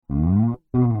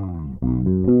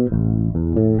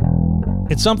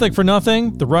It's Something for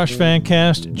Nothing, the Rush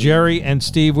Fancast. Jerry and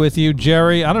Steve with you.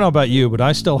 Jerry, I don't know about you, but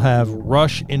I still have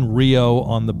Rush in Rio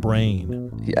on the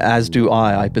brain. As do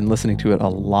I. I've been listening to it a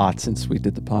lot since we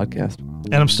did the podcast.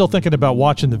 And I'm still thinking about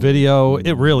watching the video.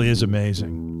 It really is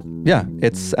amazing. Yeah,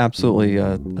 it's absolutely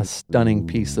a stunning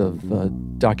piece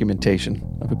of documentation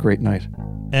of a great night.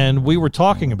 And we were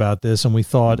talking about this and we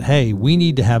thought, hey, we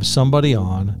need to have somebody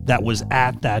on that was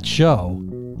at that show.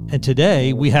 And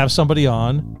today we have somebody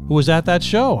on who was at that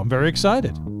show. I'm very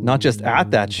excited. Not just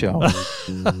at that show,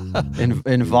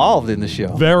 involved in the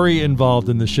show. Very involved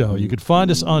in the show. You could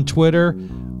find us on Twitter.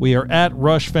 We are at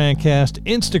Rush Fancast.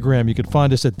 Instagram, you could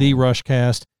find us at The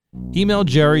Rushcast. Email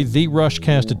Jerry,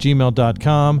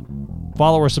 therushcast@gmail.com.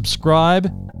 Follow or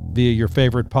subscribe via your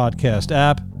favorite podcast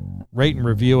app. Rate and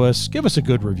review us. Give us a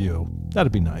good review.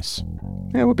 That'd be nice.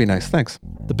 Yeah, it would be nice. Thanks.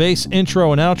 The bass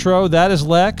intro and outro, that is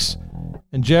Lex.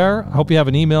 And Jer, I hope you have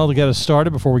an email to get us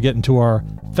started before we get into our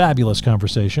fabulous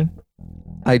conversation.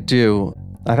 I do.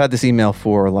 I've had this email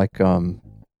for like a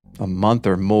month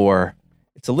or more.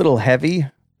 It's a little heavy,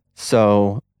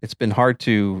 so it's been hard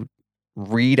to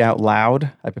read out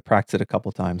loud. I've practiced it a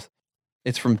couple times.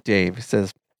 It's from Dave. He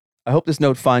says, I hope this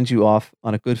note finds you off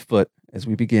on a good foot as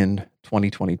we begin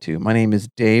 2022. My name is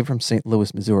Dave from St.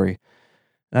 Louis, Missouri,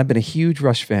 and I've been a huge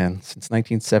Rush fan since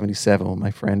 1977 when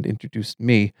my friend introduced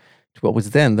me to what was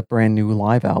then the brand new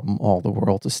live album, All the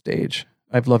World's a Stage.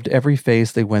 I've loved every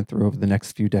phase they went through over the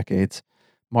next few decades,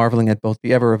 marveling at both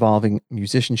the ever-evolving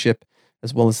musicianship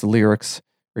as well as the lyrics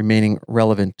remaining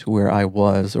relevant to where I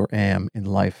was or am in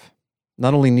life.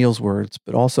 Not only Neil's words,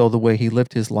 but also the way he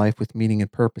lived his life with meaning and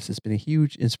purpose has been a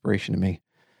huge inspiration to me.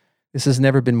 This has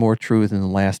never been more true than the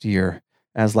last year,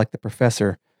 as like the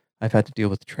professor, I've had to deal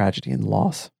with tragedy and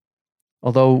loss.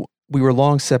 Although we were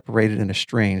long separated and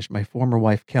estranged, my former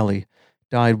wife, Kelly,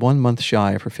 died 1 month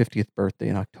shy of her 50th birthday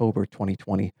in October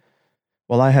 2020.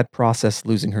 While I had processed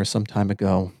losing her some time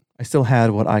ago, I still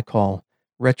had what I call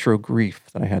retro grief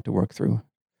that I had to work through.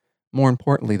 More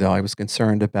importantly, though, I was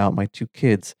concerned about my 2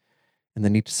 kids and the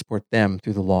need to support them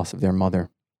through the loss of their mother.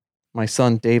 My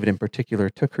son, David, in particular,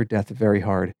 took her death very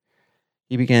hard.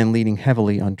 He began leaning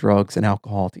heavily on drugs and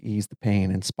alcohol to ease the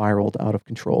pain and spiraled out of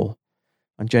control.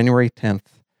 On January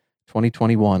 10th,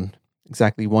 2021,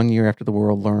 exactly 1 year after the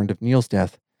world learned of Neil's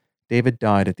death, David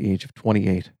died at the age of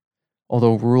 28.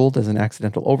 Although ruled as an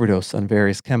accidental overdose on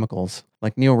various chemicals,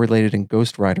 like Neil related in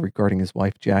Ghost Rider regarding his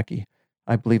wife Jackie,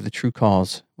 I believe the true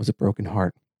cause was a broken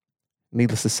heart.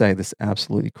 Needless to say, this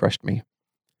absolutely crushed me.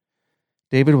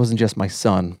 David wasn't just my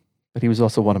son, but he was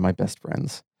also one of my best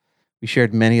friends. We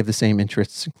shared many of the same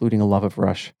interests, including a love of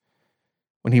Rush.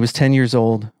 When he was 10 years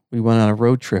old, we went on a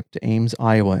road trip to Ames,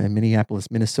 Iowa, and Minneapolis,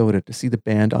 Minnesota to see the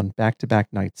band on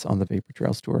back-to-back nights on the Vapor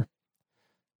Trails tour.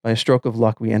 By a stroke of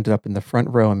luck, we ended up in the front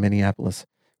row in Minneapolis,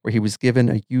 where he was given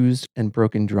a used and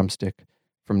broken drumstick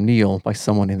from Neil by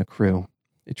someone in the crew.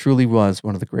 It truly was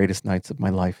one of the greatest nights of my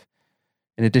life.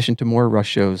 In addition to more Rush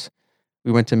shows,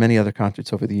 we went to many other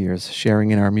concerts over the years,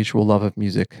 sharing in our mutual love of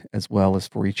music as well as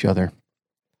for each other.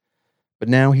 But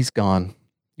now he's gone.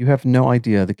 You have no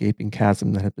idea the gaping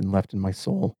chasm that had been left in my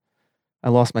soul. I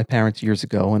lost my parents years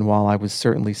ago, and while I was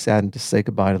certainly saddened to say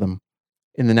goodbye to them,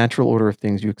 in the natural order of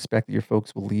things, you expect that your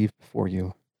folks will leave before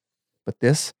you. But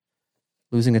this,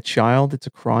 losing a child, it's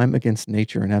a crime against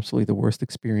nature and absolutely the worst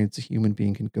experience a human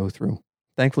being can go through.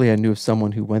 Thankfully, I knew of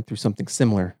someone who went through something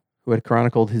similar, who had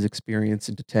chronicled his experience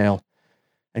in detail,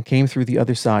 and came through the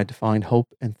other side to find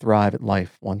hope and thrive at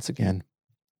life once again.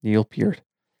 Neil Peart.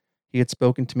 He had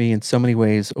spoken to me in so many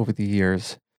ways over the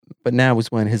years, but now was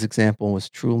when his example was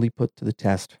truly put to the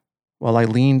test. While I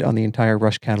leaned on the entire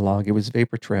Rush catalog, it was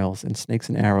Vapor Trails and Snakes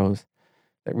and Arrows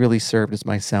that really served as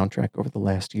my soundtrack over the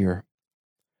last year.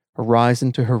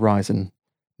 Horizon to horizon,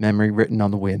 memory written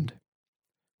on the wind.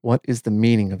 What is the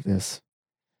meaning of this?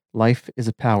 Life is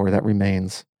a power that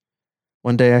remains.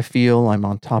 One day I feel I'm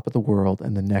on top of the world,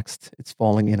 and the next it's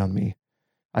falling in on me.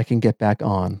 I can get back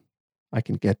on. I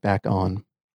can get back on.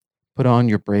 Put on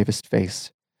your bravest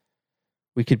face.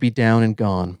 We could be down and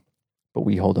gone, but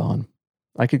we hold on.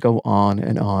 I could go on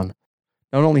and on.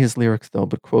 Not only his lyrics, though,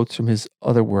 but quotes from his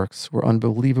other works were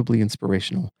unbelievably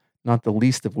inspirational, not the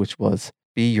least of which was,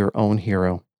 be your own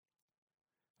hero.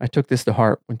 I took this to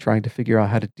heart when trying to figure out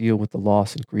how to deal with the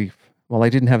loss and grief. While I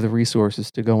didn't have the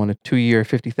resources to go on a 2-year,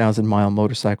 50,000-mile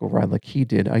motorcycle ride like he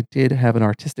did, I did have an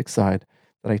artistic side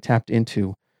that I tapped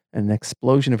into, and an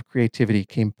explosion of creativity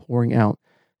came pouring out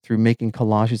through making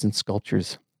collages and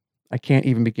sculptures. I can't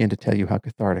even begin to tell you how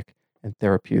cathartic and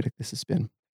therapeutic this has been.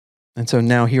 And so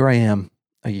now here I am,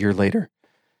 a year later.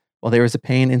 While there is a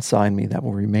pain inside me that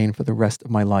will remain for the rest of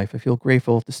my life, I feel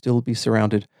grateful to still be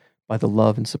surrounded by the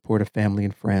love and support of family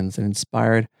and friends, and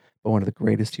inspired by one of the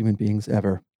greatest human beings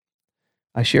ever.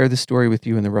 I share this story with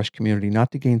you in the Rush community not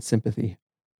to gain sympathy,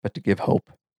 but to give hope.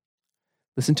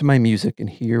 Listen to my music and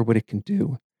hear what it can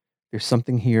do. There's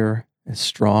something here as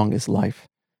strong as life.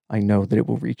 I know that it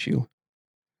will reach you.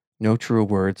 No truer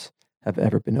words have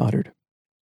ever been uttered.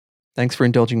 Thanks for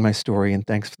indulging my story, and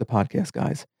thanks for the podcast,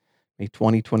 guys. May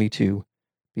 2022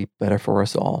 be better for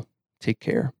us all. Take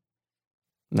care.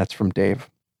 And that's from Dave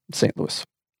in St. Louis.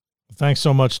 Thanks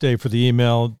so much, Dave, for the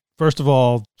email. First of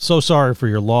all, so sorry for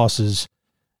your losses,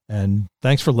 and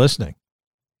thanks for listening.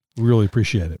 We really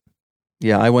appreciate it.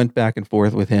 Yeah, I went back and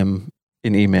forth with him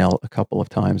in email a couple of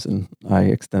times, and I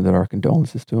extended our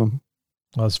condolences to him.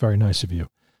 Well, that's very nice of you.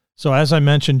 So as I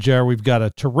mentioned, Jer, we've got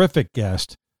a terrific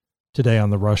guest today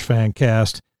on the Rush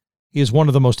Fancast. He is one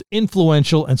of the most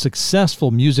influential and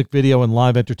successful music video and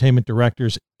live entertainment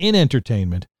directors in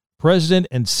entertainment, president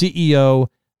and CEO,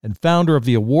 and founder of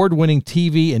the award-winning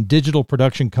TV and digital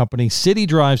production company City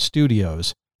Drive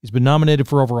Studios. He's been nominated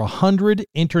for over 100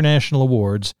 international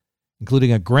awards,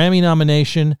 including a Grammy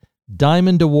nomination,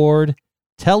 Diamond Award,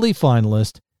 Telly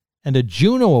finalist, and a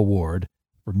Juno Award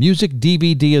for Music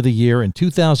DVD of the Year in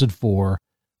 2004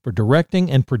 for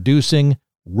directing and producing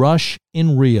Rush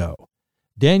in Rio.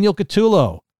 Daniel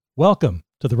Catullo, welcome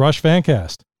to the Rush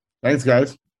Fancast. Thanks,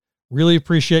 guys. Really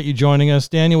appreciate you joining us.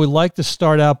 Daniel, we'd like to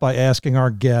start out by asking our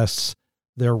guests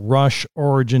their Rush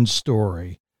origin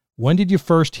story. When did you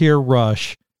first hear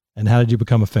Rush, and how did you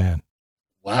become a fan?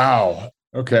 Wow.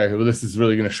 Okay, well, this is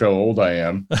really going to show how old I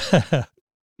am.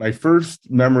 My first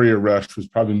memory of Rush was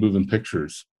probably moving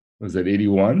pictures. Was it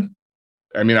 81?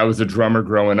 I mean, I was a drummer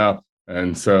growing up.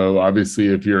 And so obviously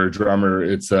if you're a drummer,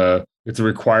 it's a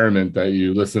requirement that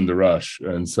you listen to Rush.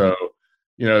 And so,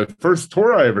 the first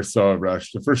tour I ever saw of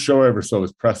Rush, the first show I ever saw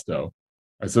was Presto.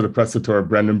 I saw the Presto tour at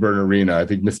Brendan Byrne Arena. I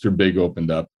think Mr. Big opened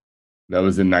up. That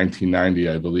was in 1990,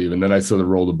 I believe. And then I saw the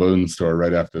Roll the Bones tour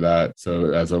right after that.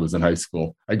 So as I was in high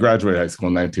school, I graduated high school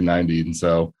in 1990. And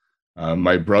so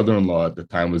my brother-in-law at the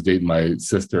time was dating my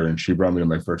sister, and she brought me to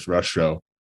my first Rush show.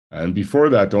 And before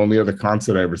that, the only other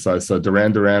concert I ever saw, I saw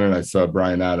Duran Duran and I saw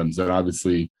Bryan Adams. And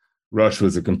obviously, Rush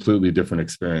was a completely different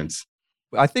experience.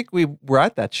 I think we were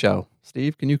at that show.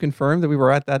 Steve, can you confirm that we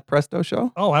were at that Presto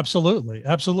show? Oh, absolutely.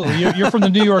 Absolutely. You're from the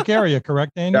New York area,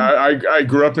 correct, Daniel? Yeah, I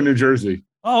grew up in New Jersey.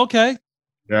 Oh, okay.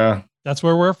 Yeah. That's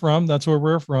where we're from.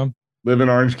 Live in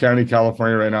Orange County,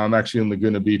 California right now. I'm actually in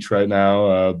Laguna Beach right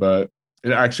now. But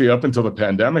actually, up until the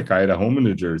pandemic, I had a home in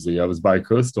New Jersey. I was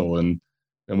bi-coastal, and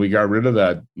we got rid of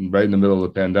that right in the middle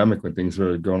of the pandemic when things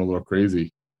were going a little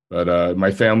crazy. But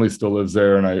my family still lives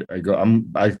there, and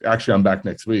I'm back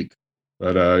next week.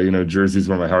 But Jersey's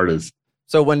where my heart is.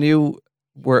 So when you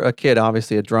were a kid,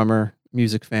 obviously a drummer,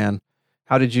 music fan,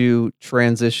 how did you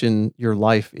transition your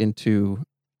life into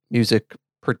music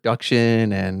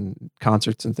production and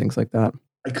concerts and things like that?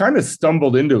 I kind of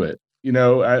stumbled into it.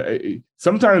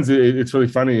 Sometimes it's really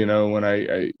funny,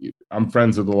 when I'm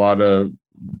friends with a lot of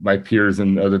my peers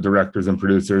and other directors and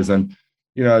producers. And,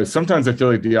 sometimes I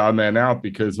feel like the odd man out,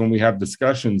 because when we have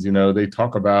discussions, they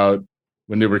talk about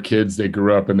when they were kids, they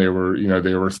grew up and they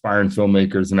were aspiring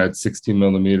filmmakers and had 16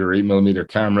 millimeter, 8mm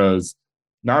cameras.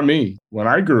 Not me. When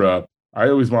I grew up, I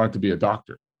always wanted to be a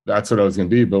doctor. That's what I was going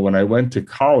to be. But when I went to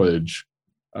college,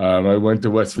 I went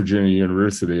to West Virginia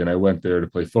University, and I went there to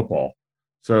play football.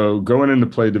 So going in to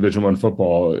play Division I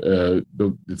football,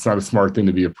 it's not a smart thing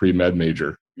to be a pre-med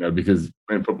major, because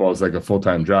playing football is like a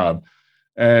full-time job.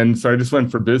 And so I just went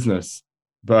for business.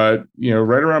 But,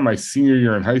 right around my senior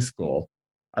year in high school,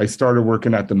 I started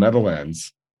working at the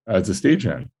Meadowlands as a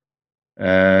stagehand.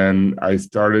 And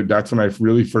that's when I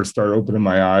really first started opening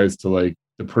my eyes to like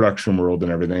the production world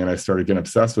and everything. And I started getting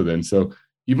obsessed with it. And so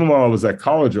even while I was at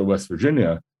college at West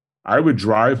Virginia, I would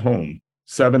drive home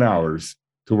 7 hours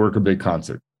to work a big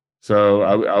concert. So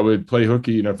I would play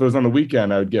hooky. If it was on the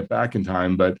weekend, I would get back in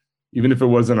time. But even if it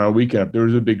wasn't on a weekend, if there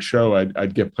was a big show,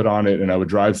 I'd get put on it, and I would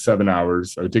drive 7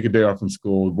 hours. I would take a day off from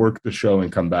school, work the show, and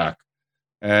come back.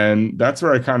 And that's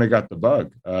where I kind of got the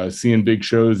bug, seeing big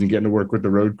shows and getting to work with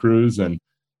the road crews. And,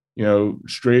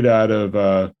 straight out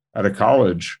of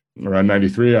college around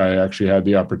 93, I actually had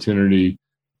the opportunity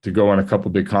to go on a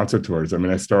couple big concert tours. I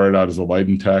mean, I started out as a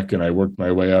lighting tech, and I worked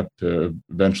my way up to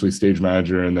eventually stage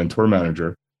manager and then tour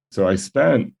manager. So I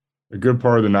spent a good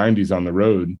part of the 90s on the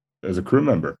road as a crew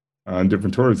member on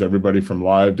different tours, everybody from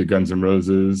Live to Guns N'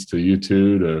 Roses to U2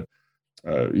 to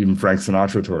even Frank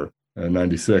Sinatra tour in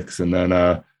 96. And then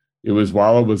it was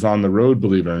while I was on the road,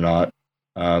 believe it or not,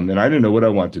 and I didn't know what I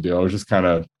wanted to do. I was just kind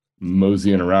of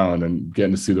moseying around and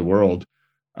getting to see the world.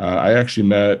 I actually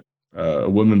met a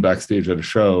woman backstage at a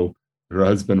show Her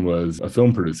husband was a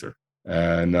film producer,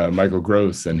 and Michael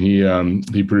Gross, and he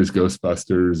produced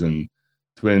Ghostbusters and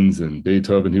Twins and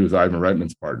Beethoven. He was Ivan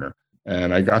Reitman's partner.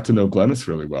 And I got to know Glennis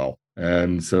really well.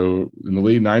 And so in the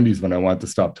late 90s, when I wanted to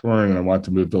stop touring and I wanted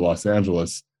to move to Los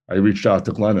Angeles, I reached out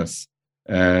to Glennis.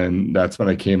 And that's when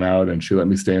I came out, and she let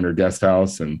me stay in her guest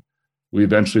house. And we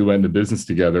eventually went into business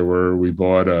together, where we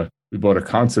bought a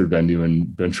concert venue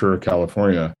in Ventura,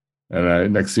 California.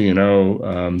 And next thing you know,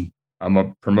 I'm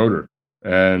a promoter.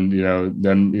 And,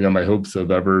 then, my hopes of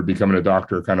ever becoming a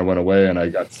doctor kind of went away, and I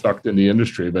got sucked in the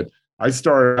industry. But I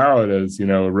started out as, a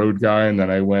road guy, and then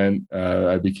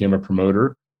I became a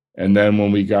promoter. And then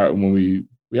when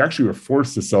we actually were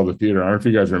forced to sell the theater. I don't know if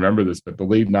you guys remember this, but the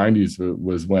late 90s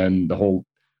was when the whole,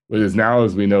 what is now,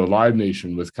 as we know, Live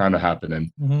Nation was kind of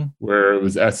happening, where it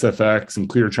was SFX and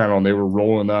Clear Channel, and they were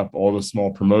rolling up all the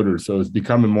small promoters. So it's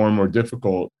becoming more and more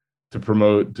difficult to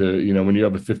promote when you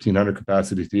have a 1,500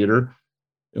 capacity theater,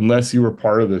 unless you were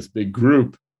part of this big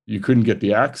group, you couldn't get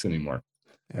the acts anymore.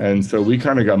 And so we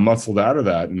kind of got muscled out of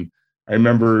that. And I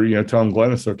remember, telling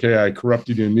Glennis, okay, I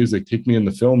corrupted you in music, take me in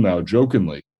the film now,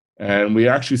 jokingly. And we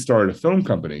actually started a film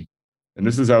company. And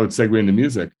this is how it segued into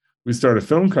music. We started a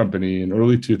film company in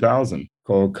early 2000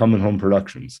 called Coming Home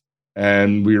Productions.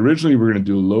 And we originally were going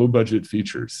to do low budget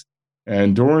features.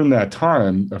 And during that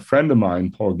time, a friend of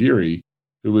mine, Paul Geary,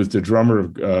 who was the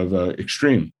drummer of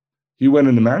Extreme, he went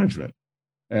into management.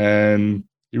 And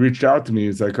he reached out to me.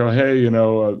 He's like, oh, hey, what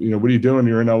are you doing?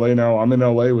 You're in LA now. I'm in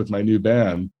LA with my new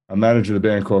band. I'm managing a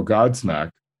band called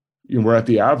Godsmack. We're at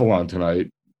the Avalon tonight.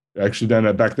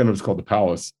 Actually, back then it was called the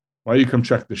Palace. Why don't you come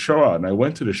check the show out? And I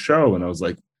went to the show, and I was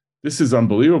like, this is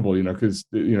unbelievable, because,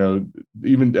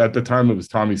 even at the time it was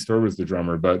Tommy Sturr was the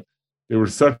drummer, but they were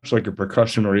such like a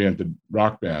percussion oriented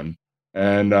rock band.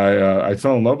 And I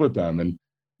fell in love with them. And,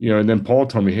 and then Paul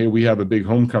told me, hey, we have a big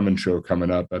homecoming show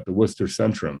coming up at the Worcester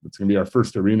Centrum. It's going to be our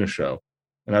first arena show.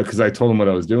 And because I told him what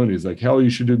I was doing, he's like, hell, you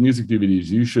should do music DVDs.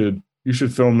 You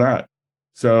should film that.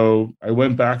 So I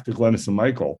went back to Glennis and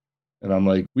Michael, and I'm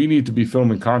like, we need to be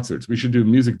filming concerts. We should do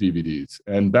music DVDs.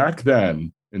 And back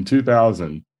then in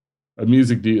 2000,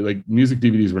 music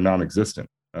DVDs were non-existent.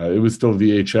 It was still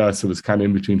VHS. It was kind of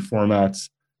in between formats,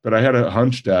 but I had a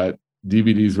hunch that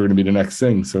DVDs were going to be the next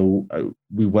thing. So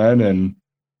we went and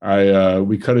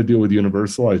we cut a deal with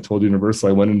Universal. I told Universal,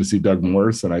 I went in to see Doug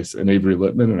Morris and Avery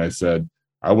Littman, and I said,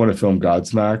 I want to film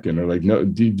Godsmack. And they're like, no,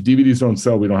 DVDs don't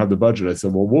sell. We don't have the budget. I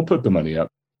said, well, we'll put the money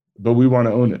up, but we want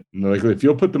to own it. And they're like, if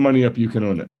you'll put the money up, you can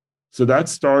own it. So that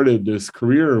started this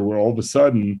career where all of a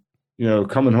sudden,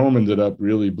 Coming Home ended up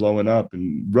really blowing up.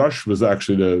 And Rush was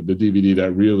actually the DVD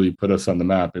that really put us on the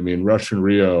map. I mean, Rush and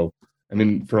Rio,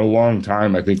 for a long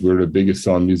time, I think we were the biggest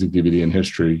selling music DVD in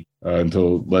history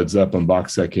until Led Zeppelin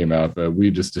box set came out. But we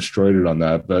just destroyed it on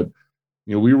that. But,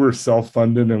 we were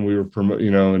self-funded, and we were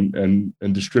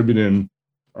and distributing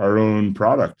our own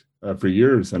product for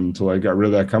years until I got rid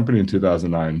of that company in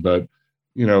 2009. But,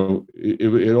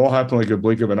 it all happened like a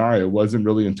blink of an eye. It wasn't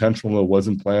really intentional. It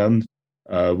wasn't planned.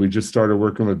 We just started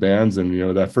working with bands,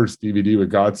 and, that first DVD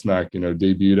with Godsmack,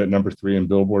 debuted at number 3 in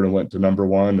Billboard and went to number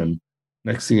 1. And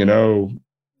next thing you know,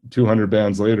 200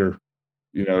 bands later,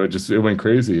 it went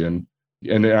crazy. And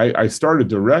I started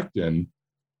directing.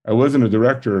 I wasn't a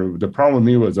director. The problem with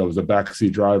me was I was a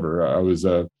backseat driver. I was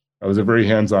a very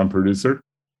hands-on producer,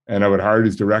 and I would hire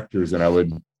these directors, and I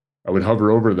would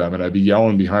hover over them, and I'd be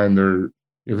yelling behind their,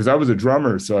 because I was a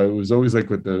drummer. So I was always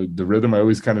like with the rhythm, I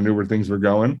always kind of knew where things were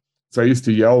going. So I used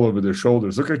to yell over their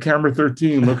shoulders, look at camera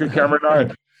 13, look at camera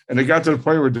 9. And it got to the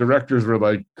point where directors were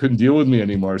like, couldn't deal with me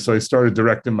anymore. So I started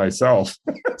directing myself.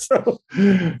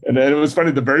 And then it was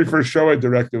funny. The very first show I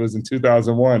directed was in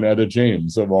 2001, Etta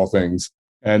James, of all things.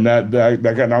 And that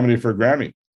got nominated for a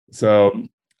Grammy. So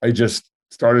I just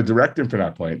started directing from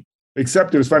that point.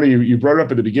 Except it was funny, you brought it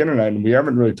up at the beginning, and we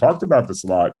haven't really talked about this a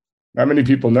lot. Not many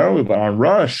people know, but on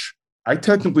Rush, I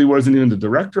technically wasn't even the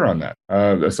director on that.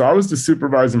 So I was the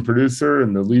supervising producer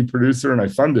and the lead producer, and I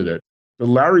funded it. But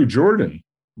Larry Jordan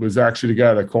was actually the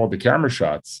guy that called the camera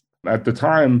shots. At the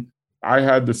time, I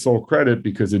had the sole credit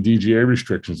because of DGA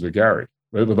restrictions with Larry.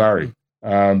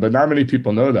 But not many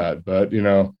people know that. But,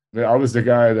 I was the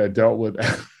guy that dealt with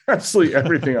absolutely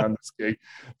everything on this gig,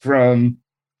 from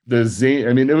the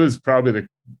zine. It was probably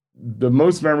the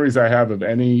most memories I have of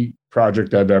any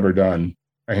project I've ever done,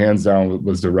 hands down,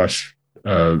 was the Rush,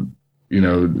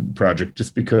 project,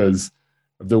 just because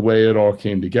of the way it all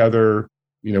came together,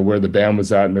 where the band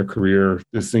was at in their career.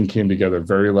 This thing came together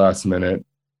very last minute.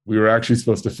 We were actually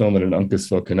supposed to film it in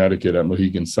Uncasville, Connecticut at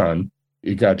Mohegan Sun.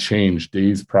 It got changed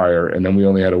days prior, and then we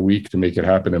only had a week to make it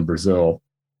happen in Brazil.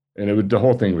 And the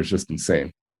whole thing was just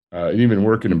insane. And even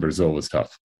working in Brazil was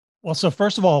tough. Well, so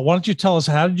first of all, why don't you tell us,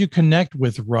 how did you connect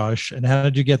with Rush and how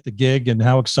did you get the gig and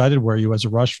how excited were you as a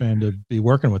Rush fan to be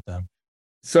working with them?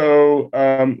 So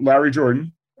Larry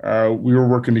Jordan, we were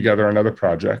working together on other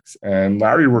projects, and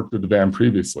Larry worked with the band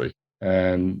previously.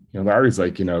 And Larry's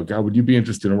like, God, would you be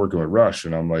interested in working with Rush?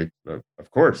 And I'm like,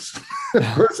 of course, of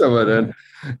course I would. And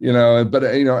but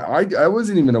I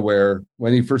wasn't even aware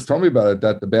when he first told me about it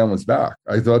that the band was back.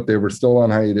 I thought they were still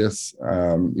on hiatus,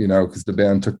 because the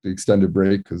band took the extended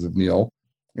break because of Neil.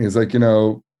 And he's like,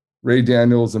 Ray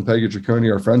Daniels and Peggy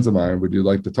Ciccone are friends of mine. Would you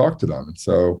like to talk to them? And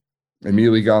so I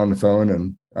immediately got on the phone,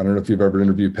 and I don't know if you've ever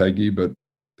interviewed Peggy, but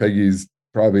Peggy's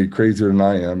probably crazier than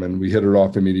I am. And we hit it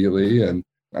off immediately. And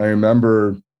I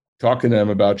remember talking to him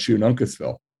about shooting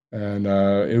Uncasville. And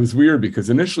it was weird because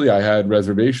initially I had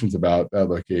reservations about that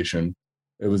location.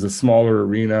 It was a smaller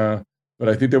arena, but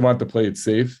I think they wanted to play it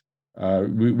safe.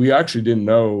 We actually didn't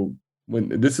know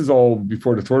when this is all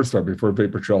before the tour started, before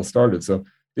Vapor Trail started. So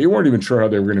they weren't even sure how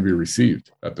they were going to be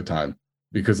received at the time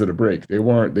because of the break. They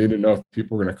didn't know if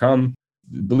people were going to come.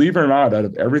 Believe it or not, out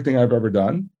of everything I've ever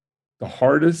done, the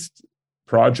hardest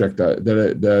project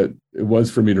that it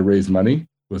was for me to raise money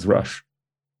was Rush.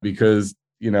 Because,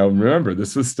 remember,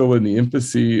 this was still in the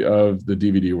infancy of the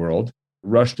DVD world.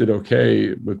 Rush did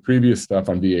okay with previous stuff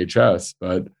on VHS,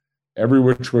 but every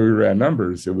which way we ran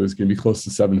numbers, it was going to be close to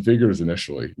 7 figures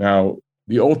initially. Now,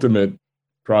 the ultimate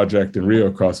project in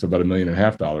Rio cost about $1.5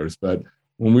 million, but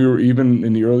when we were even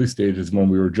in the early stages, when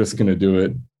we were just going to do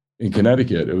it in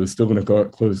Connecticut, it was still going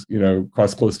to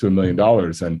cost close to $1 million.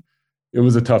 And it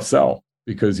was a tough sell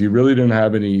because you really didn't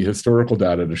have any historical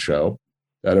data to show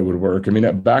that it would work. I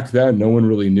mean, back then, no one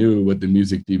really knew what the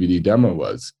music DVD demo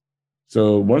was.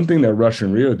 So one thing that Rush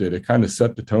and Rio did, it kind of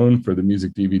set the tone for the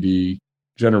music DVD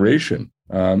generation.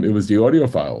 It was the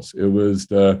audiophiles.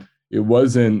 It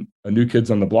wasn't a New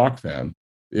Kids on the Block fan.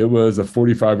 It was a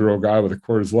 45-year-old guy with a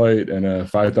Coors Light and a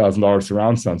 $5,000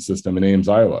 surround sound system in Ames,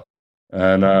 Iowa.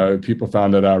 And people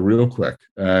found it out real quick.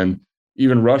 And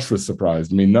even Rush was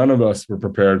surprised. I mean, none of us were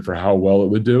prepared for how well it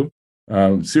would do.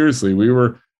 Seriously,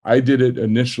 I did it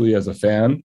initially as a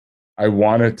fan. I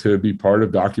wanted to be part of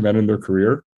documenting their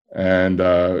career and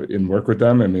work with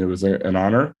them. I mean, it was an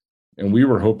honor. And we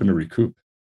were hoping to recoup.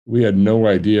 We had no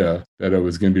idea that it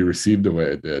was going to be received the way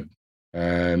it did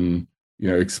and,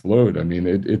 explode. I mean,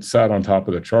 it sat on top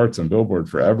of the charts on Billboard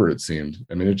forever, it seemed.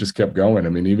 I mean, it just kept going. I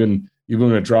mean, even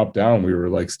when it dropped down, we were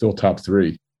like still top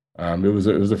 3. It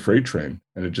was a freight train,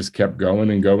 and it just kept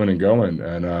going and going and going.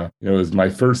 And it was my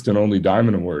first and only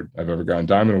Diamond Award I've ever gotten.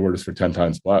 Diamond Award is for 10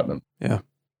 times platinum. Yeah.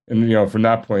 And from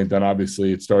that point, then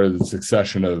obviously it started the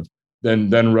succession of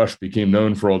then Rush became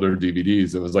known for all their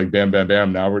DVDs. It was like bam, bam,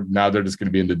 bam. Now they're just going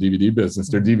to be in the DVD business.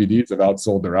 Their DVDs have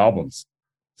outsold their albums.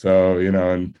 So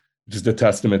and just a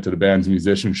testament to the band's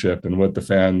musicianship and what the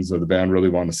fans of the band really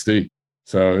want to see.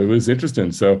 So it was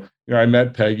interesting. So I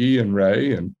met Peggy and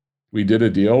Ray, and we did a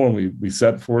deal, and we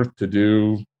set forth to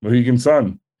do Mohegan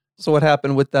Sun. So what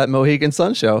happened with that Mohegan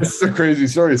Sun show? This is a crazy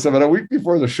story. So about a week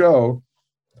before the show,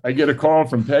 I get a call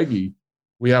from Peggy.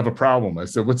 We have a problem. I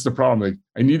said, what's the problem? Like,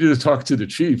 I needed to talk to the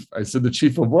chief. I said, the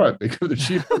chief of what? They go, the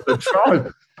chief of the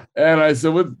trial. And I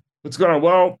said, what's going on?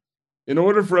 Well, in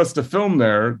order for us to film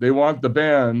there, they want the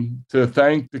band to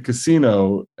thank the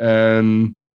casino.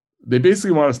 And they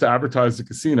basically want us to advertise the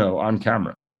casino on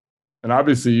camera. And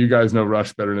obviously, you guys know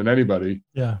Rush better than anybody.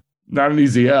 Yeah. Not an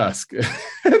easy ask.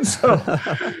 And so,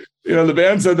 the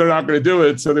band said they're not going to do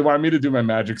it. So they wanted me to do my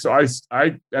magic. So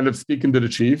I ended up speaking to the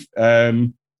chief,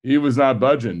 and he was not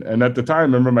budging. And at the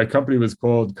time, remember, my company was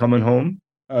called Coming Home.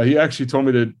 He actually told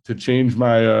me to change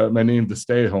my name to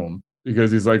Stay Home,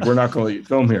 because he's like, we're not going to let you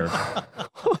film here.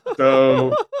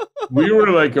 So we were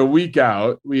like a week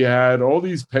out. We had all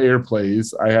these payer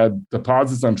plays. I had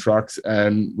deposits on trucks,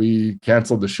 and we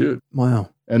canceled the shoot. Wow.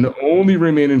 And the only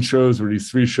remaining shows were these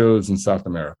 3 shows in South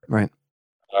America. Right.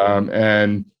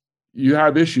 And you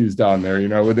have issues down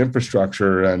there, with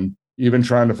infrastructure and even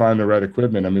trying to find the right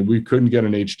equipment. I mean, we couldn't get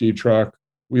an HD truck.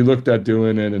 We looked at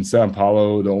doing it in Sao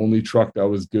Paulo. The only truck that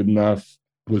was good enough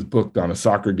was booked on a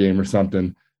soccer game or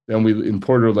something. Then in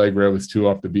Porto Alegre, it was too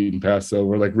off the beaten path. So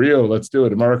we're like, Rio, let's do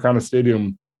it. Maracana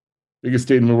Stadium, biggest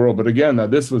stadium in the world. But again, now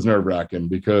this was nerve-wracking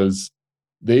because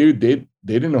they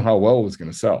didn't know how well it was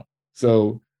going to sell.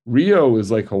 So Rio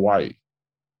is like Hawaii,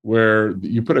 where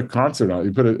you put a concert on,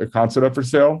 you put a concert up for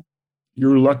sale,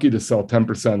 you're lucky to sell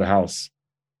 10% of the house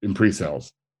in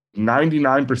pre-sales.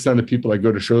 99% of people that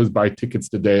go to shows buy tickets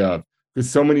the day of, because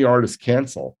so many artists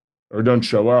cancel or don't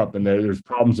show up, and there's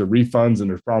problems with refunds, and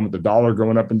there's problem with the dollar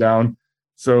going up and down.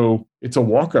 So it's a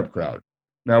walk-up crowd.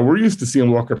 Now we're used to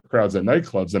seeing walk-up crowds at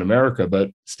nightclubs in America, but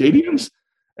stadiums.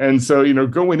 And so,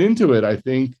 going into it, I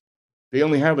think they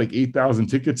only had like 8,000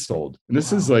 tickets sold. And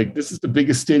this is the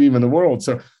biggest stadium in the world.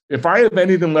 So if I have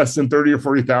anything less than 30 or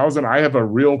 40,000, I have a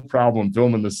real problem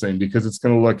filming this thing because it's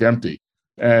going to look empty.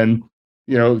 And,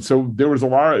 so there was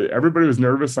everybody was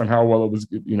nervous on how well it was,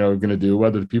 going to do,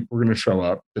 whether the people were going to show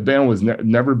up. The band was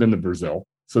never been to Brazil.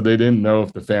 So they didn't know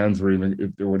if the fans were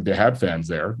if they had fans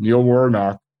there. Neil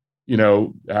Warnock,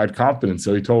 had confidence.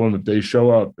 So he told them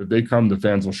if they come, the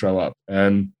fans will show up.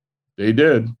 And they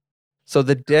did. So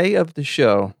the day of the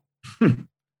show,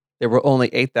 there were only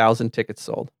 8,000 tickets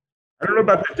sold. I don't know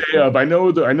about the day of. I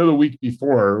know the week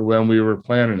before when we were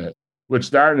planning it,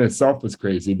 which that in itself was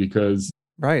crazy because,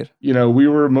 right, we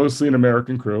were mostly an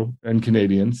American crew and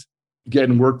Canadians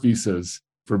getting work visas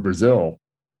for Brazil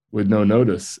with no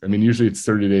notice. I mean, usually it's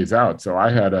 30 days out. So I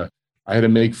had to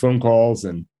make phone calls,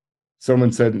 and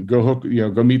someone said, go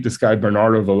meet this guy,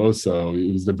 Bernardo Veloso.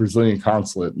 He was the Brazilian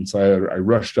consulate. And so I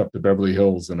rushed up to Beverly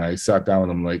Hills and I sat down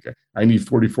and I'm like, I need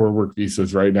 44 work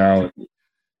visas right now. And,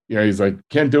 he's like,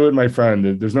 can't do it, my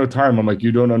friend. There's no time. I'm like,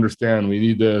 you don't understand. We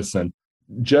need this. And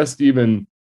just even,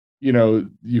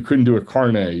 you couldn't do a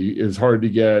carne. It's hard to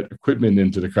get equipment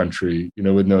into the country,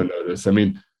 with no notice. I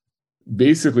mean,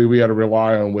 basically we had to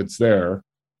rely on what's there.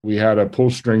 We had to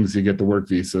pull strings to get the work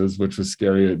visas, which was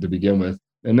scary to begin with.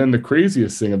 And then the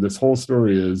craziest thing of this whole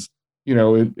story is,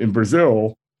 in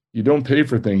Brazil, you don't pay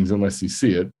for things unless you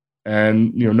see it.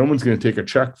 And, no one's going to take a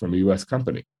check from a U.S.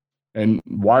 company. And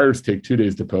wires take 2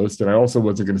 days to post. And I also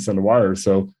wasn't going to send a wire.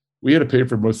 So we had to pay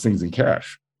for most things in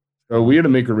cash. So we had to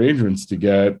make arrangements to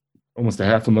get almost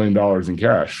 $500,000 in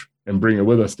cash and bring it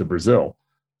with us to Brazil.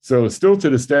 So still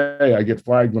to this day, I get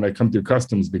flagged when I come through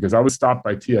customs because I was stopped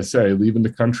by TSA leaving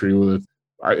the country with,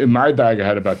 in my bag, I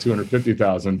had about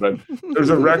 $250,000, but there's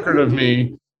a record of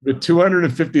me with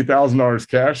 $250,000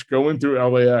 cash going through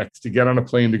LAX to get on a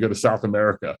plane to go to South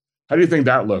America. How do you think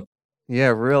that looked? Yeah,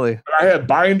 really. I had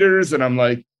binders and I'm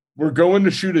like, we're going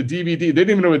to shoot a DVD. They didn't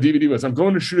even know what DVD was. I'm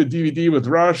going to shoot a DVD with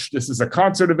Rush. This is a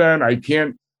concert event. I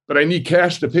can't, but I need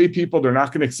cash to pay people. They're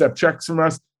not going to accept checks from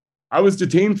us. I was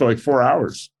detained for like 4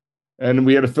 hours. And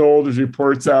we had to fill all those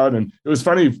reports out. And it was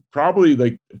funny, probably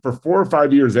like for 4 or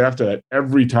 5 years after that,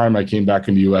 every time I came back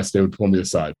in the US, they would pull me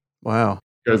aside. Wow.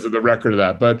 Because of the record of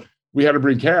that. But we had to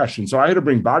bring cash. And so I had to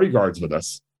bring bodyguards with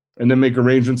us and then make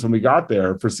arrangements when we got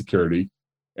there for security.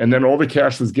 And then all the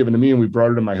cash was given to me and we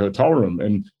brought it in my hotel room.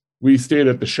 And we stayed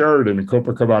at the Sheraton in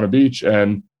Copacabana Beach.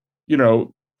 And,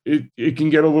 it can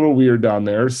get a little weird down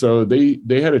there. So they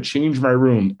had to change my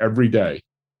room every day.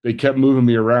 They kept moving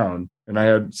me around. And I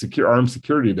had armed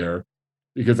security there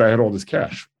because I had all this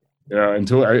cash.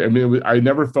 Until I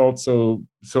never felt so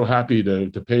happy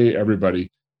to pay everybody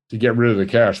to get rid of the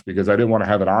cash because I didn't want to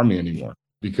have it on me anymore.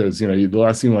 Because the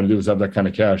last thing you want to do is have that kind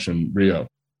of cash in Rio,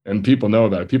 and people know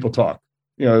about it. People talk.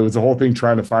 It was a whole thing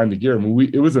trying to find the gear. I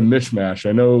mean, it was a mishmash.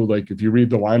 I know, like if you read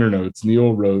the liner notes,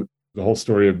 Neil wrote the whole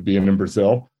story of being in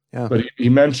Brazil. Yeah. But he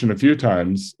mentioned a few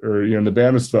times, or the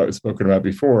band has spoken about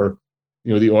before.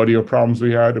 The audio problems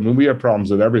we had. I mean, we had problems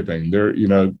with everything.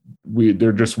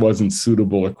 There just wasn't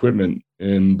suitable equipment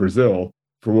in Brazil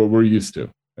for what we're used to.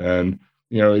 And,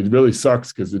 it really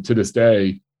sucks because to this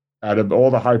day, out of all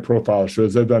the high profile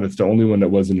shows I've done, it's the only one that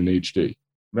wasn't in HD.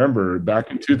 Remember, back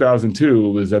in 2002,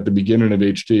 it was at the beginning of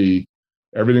HD.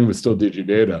 Everything was still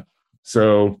digibeta.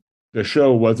 So the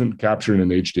show wasn't captured in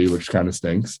HD, which kind of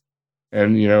stinks.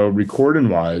 And, recording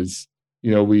wise,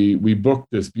 we booked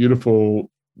this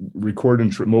beautiful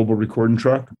mobile recording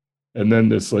truck, and then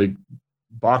this like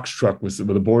box truck with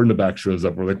a board in the back shows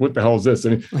up. We're like, what the hell is this?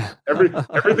 And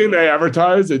everything they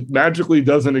advertise, it magically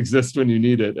doesn't exist when you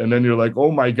need it, and then you're like,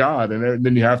 oh my god, and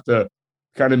then you have to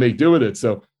kind of make do with it.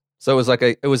 So it was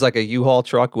like a U-Haul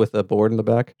truck with a board in the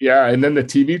back. Yeah, and then the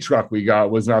TV truck we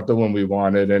got was not the one we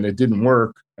wanted, and it didn't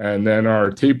work. And then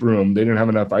our tape room, they didn't have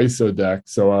enough ISO deck,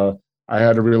 so I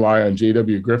had to rely on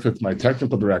J.W. Griffith, my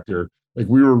technical director. Like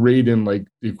we were raiding like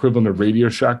the equivalent of Radio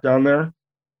Shack down there,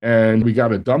 and we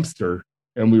got a dumpster,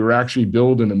 and we were actually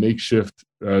building a makeshift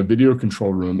video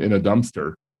control room in a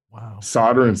dumpster. Wow.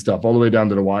 Solder and stuff all the way down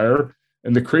to the wire.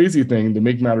 And the crazy thing, to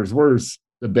make matters worse,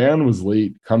 the band was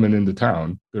late coming into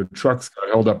town. Their trucks got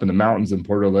held up in the mountains in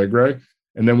Porto Alegre,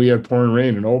 and then we had pouring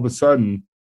rain. And all of a sudden,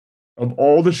 of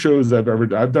all the shows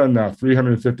I've done now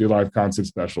 350 live concert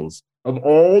specials. Of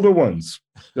all the ones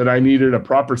that I needed a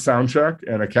proper sound check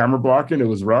and a camera block in, it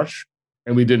was Rush,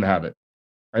 and we didn't have it.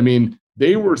 I mean,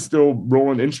 they were still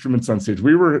rolling instruments on stage.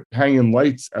 We were hanging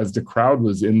lights as the crowd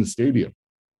was in the stadium,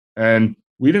 and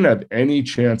we didn't have any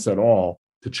chance at all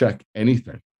to check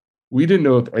anything. we didn't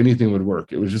know if anything would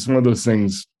work. It was just one of those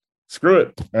things, screw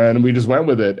it. And we just went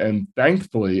with it. And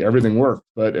thankfully everything worked.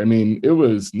 But I mean, it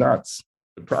was nuts.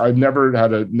 I've never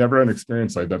had an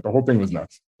experience like that. The whole thing was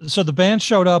nuts. So the band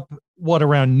showed up,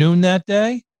 around noon that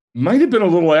day? Might have been a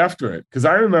little after it, because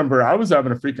I remember I was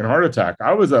having a freaking heart attack.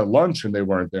 I was at lunch and they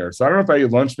weren't there. So I don't know if I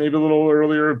ate lunch maybe a little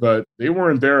earlier, but they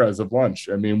weren't there as of lunch.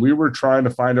 I mean, we were trying to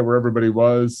find out where everybody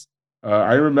was.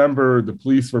 I remember the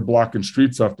police were blocking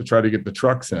streets off to try to get the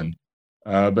trucks in,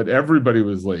 but everybody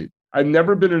was late. I've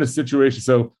never been in a situation.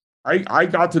 So I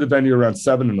got to the venue around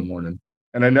 7 a.m.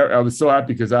 And I was so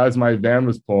happy because as my van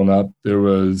was pulling up, there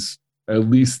was at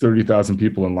least 30,000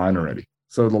 people in line already.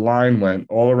 So the line went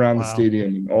all around the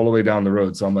stadium and all the way down the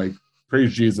road. So I'm like,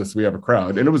 praise Jesus, we have a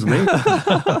crowd. And it was raining.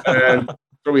 And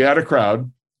so we had a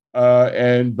crowd.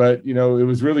 But you know, it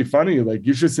was really funny. Like,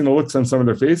 you should see the looks on some of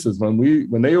their faces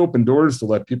when they opened doors to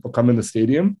let people come in the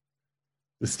stadium.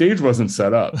 The stage wasn't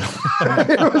set up.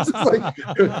 It was just like,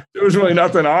 there was really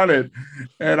nothing on it.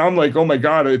 And I'm like, oh my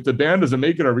God, if the band doesn't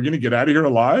make it, are we going to get out of here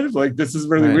alive? Like, this is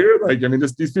really weird. Like, I mean,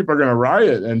 these people are going to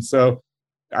riot. And so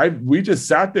we just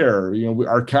sat there, you know,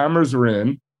 our cameras were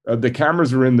in, the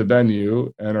cameras were in the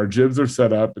venue and our jibs are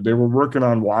set up. They were working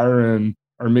on wiring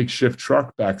our makeshift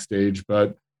truck backstage,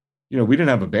 but, you know, we didn't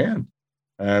have a band.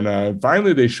 And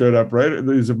finally they showed up it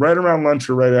was right around lunch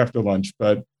or right after lunch.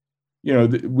 But, you know,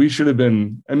 we should have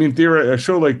been, I mean, a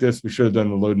show like this, we should have done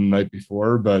the loading the night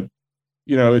before, but,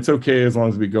 you know, it's okay as long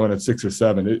as we go in at 6 or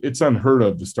 7. It's unheard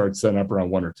of to start setting up around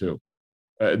 1 or 2.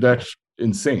 That's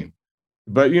insane.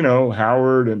 But, you know,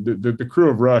 Howard and the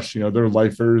crew of Rush, you know, they're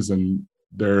lifers and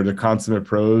they're the consummate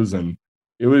pros. And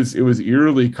it was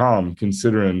eerily calm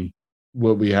considering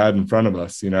what we had in front of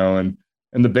us, you know, and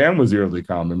the band was eerily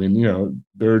calm. I mean, you know,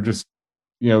 they're just,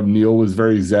 you know, Neil was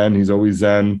very zen. He's always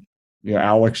zen. You know,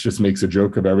 Alex just makes a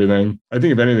joke of everything. I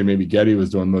think if anything, maybe Geddy was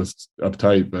doing most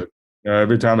uptight, but you know,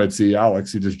 every time I'd see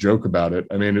Alex, he'd just joke about it.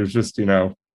 I mean, it was just, you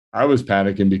know, I was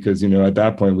panicking because, you know, at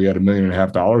that point we had $1.5 million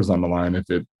on the line.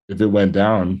 If it went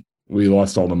down, we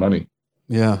lost all the money.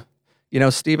 Yeah. You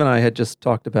know, Steve and I had just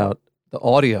talked about the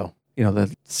audio, you know,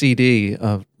 the CD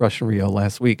of Rush in Rio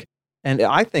last week. And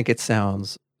I think it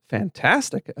sounds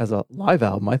fantastic as a live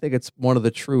album. I think it's one of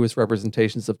the truest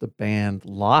representations of the band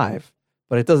live,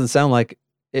 but it doesn't sound like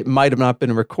it might have not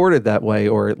been recorded that way,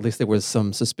 or at least there was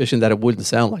some suspicion that it wouldn't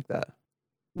sound like that.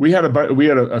 We had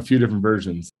a few different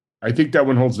versions. I think that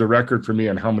one holds the record for me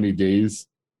on how many days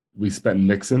we spent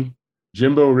mixing.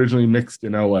 Jimbo originally mixed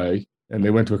in LA, and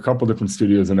they went to a couple different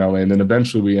studios in LA, and then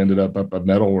eventually we ended up at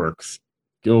Metalworks,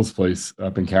 Gil's place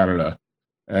up in Canada.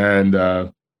 And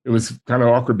it was kind of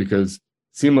awkward because it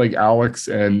seemed like Alex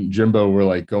and Jimbo were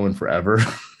like going forever.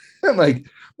 And like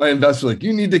my investor, like,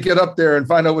 you need to get up there and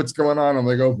find out what's going on. I'm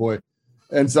like, oh boy.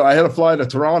 And so I had to fly to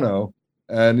Toronto.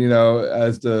 And, you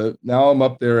know, now I'm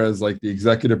up there as like the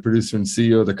executive producer and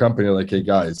CEO of the company. Like, hey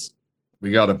guys,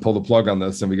 we got to pull the plug on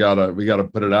this and we got to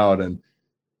put it out. And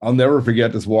I'll never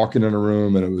forget just walking in a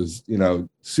room and it was, you know,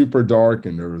 super dark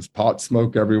and there was pot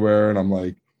smoke everywhere. And I'm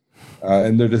like,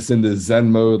 and they're just in this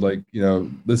Zen mode, like, you know,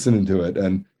 listening to it.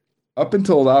 And up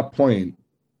until that point,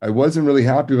 I wasn't really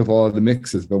happy with all of the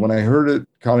mixes, but when I heard it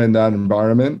kind of in that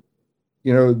environment,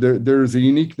 you know, there's a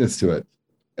uniqueness to it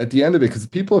at the end of it, because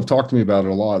people have talked to me about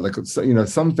it a lot. Like, you know,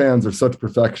 some fans are such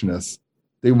perfectionists.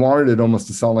 They wanted it almost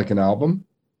to sound like an album,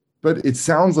 but it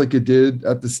sounds like it did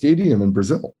at the stadium in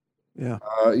Brazil. Yeah.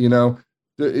 You know,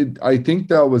 I think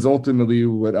that was ultimately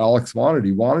what Alex wanted.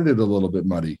 He wanted it a little bit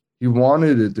muddy. He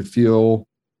wanted it to feel,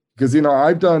 because, you know,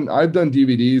 I've done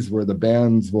DVDs where the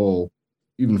bands will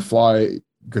even fly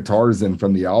guitars in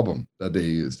from the album that they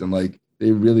used, and like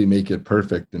they really make it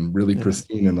perfect and really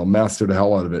pristine, and they'll master the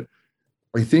hell out of it.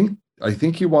 I think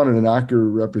he wanted an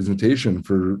accurate representation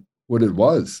for what it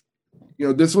was. You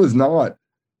know, this was not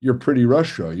your Pretty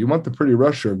Rush show. You want the Pretty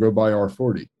Rush show, go buy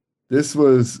R40. This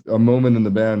was a moment in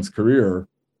the band's career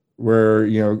where,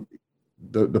 you know,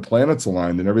 the planets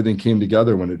aligned and everything came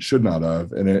together when it should not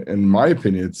have. And in my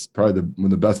opinion, it's probably one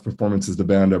of the best performances the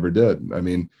band ever did. I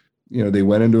mean, you know, they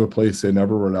went into a place they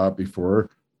never were at before.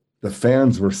 The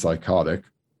fans were psychotic.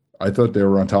 I thought they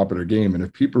were on top of their game. And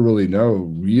if people really know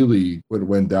what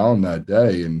went down that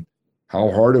day and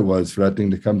how hard it was for that thing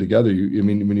to come together, I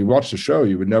mean, when you watch the show,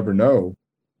 you would never know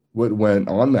what went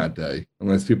on that day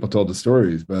unless people told the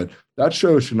stories. But that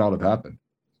show should not have happened.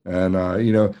 And,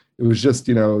 you know, it was just,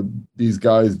 you know, these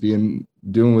guys doing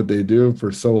what they do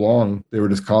for so long. They were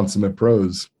just consummate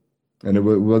pros. And it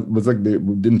was like they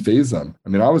didn't phase them. I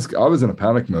mean, I was in a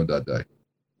panic mode that day.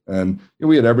 And you know,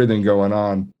 we had everything going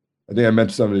on. I think I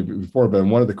mentioned somebody before, but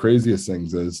one of the craziest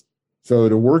things is, so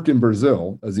to work in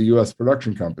Brazil as a U.S.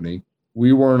 production company,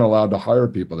 we weren't allowed to hire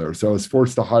people there. So I was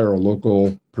forced to hire a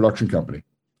local production company.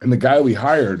 And the guy we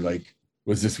hired, like,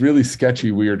 was this really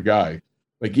sketchy, weird guy.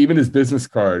 Like, even his business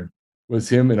card was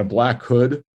him in a black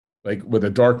hood, like with a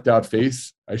darked out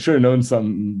face. I should have known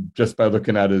something just by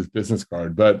looking at his business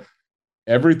card. But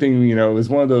everything, it was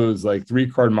one of those like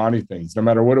 3-card money things, no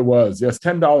matter what it was. Yes,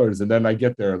 $10. And then I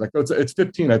get there, like, oh, it's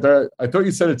 15. I thought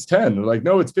you said it's 10. They're like,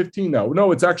 no, it's 15 now.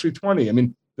 No, it's actually 20. I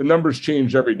mean, the numbers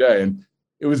changed every day. And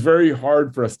it was very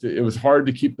hard for us it was hard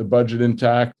to keep the budget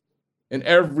intact. And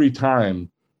every time,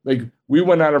 like, we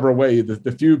went out of our way,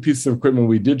 the few pieces of equipment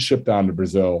we did ship down to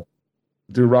Brazil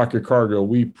through Rocket Cargo,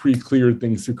 we pre-cleared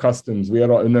things through customs. We had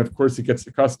all, and then of course it gets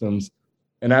to customs.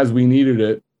 And as we needed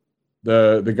it,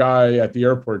 the guy at the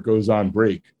airport goes on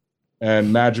break,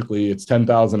 and magically it's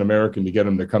 10,000 American to get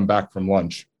him to come back from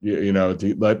lunch,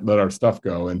 to let our stuff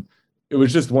go. And it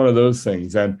was just one of those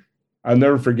things. And I'll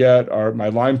never forget my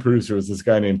line producer was this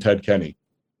guy named Ted Kenny,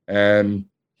 and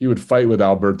he would fight with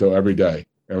Alberto every day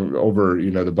over,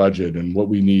 the budget and what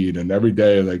we need. And every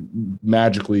day, like,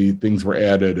 magically things were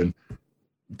added, and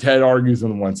Ted argues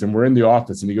with him once, and we're in the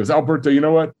office, and he goes, Alberto, you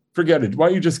know what? Forget it. Why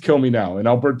don't you just kill me now? And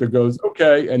Alberto goes,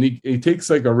 okay. And he takes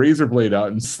like a razor blade out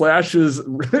and slashes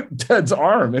Ted's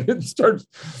arm, and it starts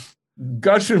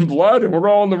gushing blood. And we're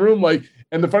all in the room, like,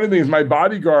 and the funny thing is my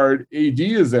bodyguard AD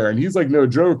is there, and he's like, no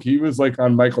joke. He was like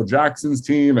on Michael Jackson's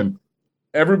team, and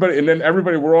everybody,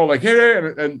 we're all like,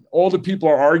 hey, and all the people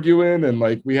are arguing. And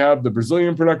like, we have the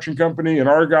Brazilian production company and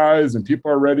our guys, and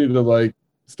people are ready to like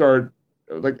start,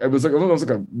 like, it was like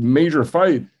a major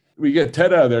fight. We get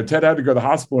Ted out of there. Ted had to go to the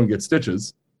hospital and get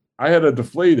stitches. I had to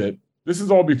deflate it. This is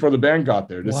all before the band got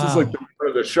there. This is like the part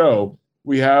of the show.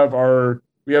 We have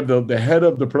the head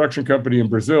of the production company in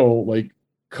Brazil, like,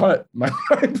 cut my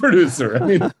producer. I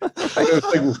mean, it was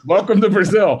like, welcome to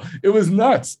Brazil. It was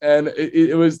nuts. And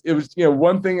it was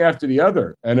one thing after the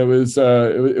other. And it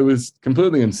was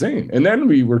completely insane. And then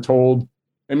we were told,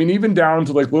 I mean, even down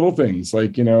to like little things,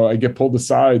 like, I get pulled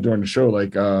aside during the show,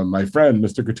 like my friend,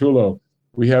 Mr. Catullo,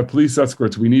 we have police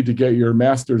escorts. We need to get your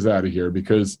masters out of here,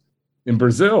 because in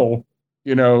Brazil,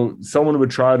 someone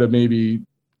would try to maybe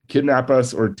kidnap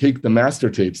us or take the master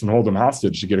tapes and hold them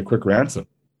hostage to get a quick ransom.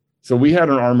 So we had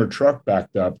an armored truck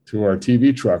backed up to our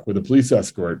TV truck with a police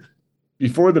escort.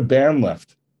 Before the band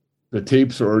left, the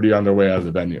tapes were already on their way out of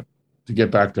the venue to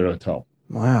get back to the hotel.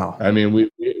 Wow. I mean,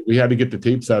 we had to get the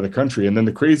tapes out of the country. And then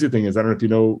the crazy thing is, I don't know if you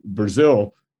know,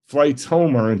 Brazil, flights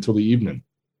home are until the evening.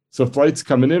 So flights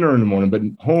coming in are in the morning, but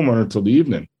home are until the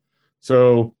evening.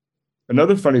 So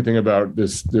another funny thing about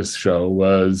this show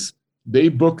was they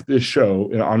booked this show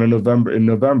in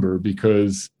November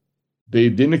because they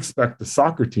didn't expect the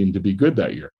soccer team to be good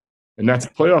that year. And that's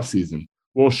playoff season.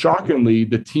 Well, shockingly,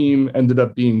 the team ended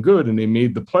up being good, and they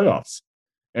made the playoffs.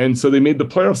 And so they made the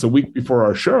playoffs a week before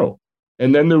our show.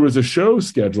 And then there was a show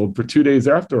scheduled for 2 days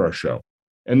after our show.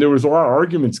 And there was a lot of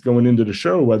arguments going into the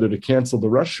show whether to cancel the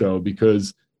Rush show,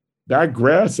 because that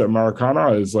grass at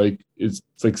Maracana is like, it's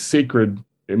like sacred.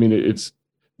 I mean,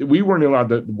 we weren't allowed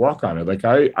to walk on it. Like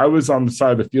I was on the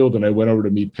side of the field, and I went over to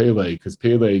meet Pele, because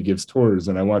Pele gives tours,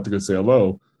 and I wanted to go say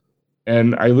hello.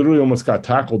 And I literally almost got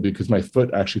tackled because my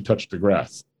foot actually touched the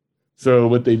grass. So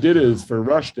what they did is, for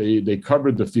Rush, they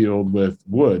covered the field with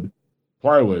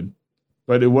plywood,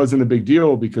 but it wasn't a big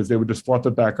deal because they would just fluff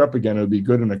it back up again. It would be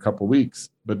good in a couple of weeks,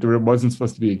 but there wasn't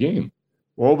supposed to be a game.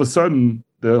 Well, all of a sudden,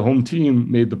 the home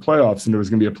team made the playoffs, and there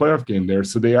was going to be a playoff game there.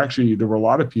 So there were a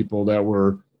lot of people that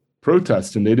were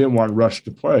protesting. They didn't want Rush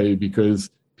to play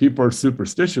because people are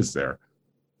superstitious there.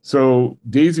 So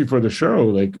days before the show,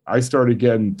 like, I started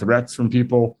getting threats from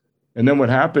people. And then what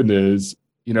happened is,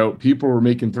 people were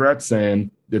making threats saying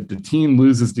that the team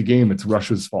loses the game, it's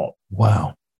Rush's fault.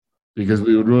 Wow. Because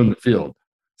we would ruin the field.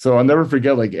 So I'll never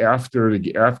forget, like, after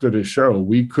the show,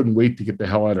 we couldn't wait to get the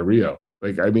hell out of Rio.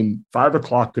 Like, I mean, 5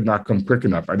 o'clock could not come quick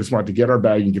enough. I just wanted to get our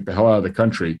bag and get the hell out of the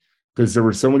country, because there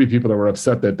were so many people that were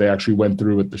upset that they actually went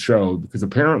through with the show, because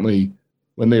apparently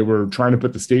when they were trying to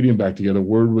put the stadium back together,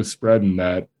 word was spreading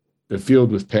that the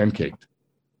field was pancaked.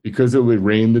 Because it would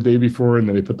rain the day before and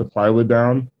then they put the plywood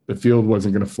down, the field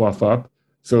wasn't going to fluff up.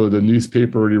 So the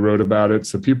newspaper already wrote about it.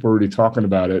 So people are already talking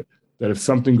about it, that if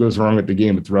something goes wrong at the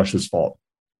game, it's Rush's fault.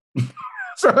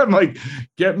 So I'm like,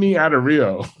 get me out of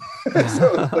Rio.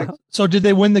 So did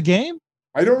they win the game?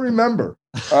 I don't remember.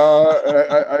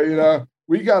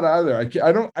 We got out of there.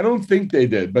 I don't think they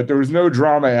did, but there was no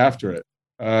drama after it.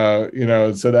 So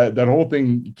that whole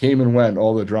thing came and went,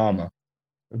 all the drama.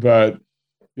 But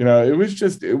it was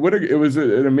just it was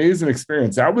an amazing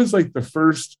experience. That was like the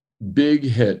first big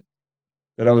hit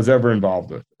that I was ever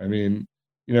involved with. I mean,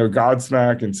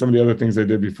 Godsmack and some of the other things I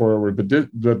did before were, but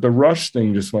the Rush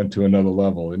thing just went to another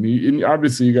level. And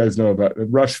obviously you guys know about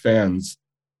Rush fans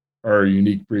are a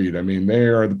unique breed. I mean, they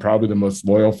are probably the most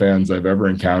loyal fans I've ever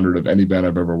encountered of any band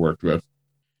I've ever worked with.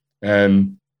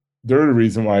 And they're the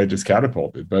reason why I just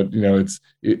catapulted. But,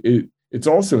 it's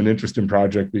also an interesting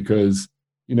project because,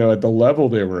 at the level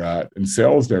they were at and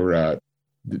sales they were at,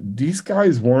 these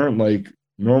guys weren't like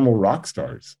normal rock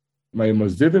stars. My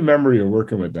most vivid memory of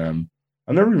working with them,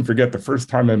 I'll never even forget the first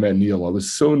time I met Neil. I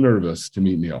was so nervous to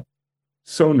meet Neil,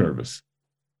 so nervous.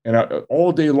 And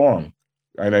all day long,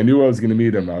 and I knew I was going to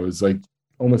meet him. I was like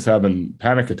almost having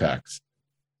panic attacks.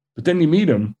 But then you meet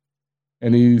him,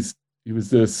 and he was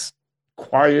this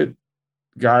quiet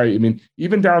guy. I mean,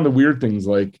 even down to weird things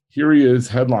like here he is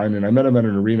headlining. I met him at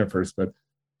an arena first, but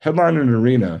headlining an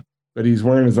arena, but he's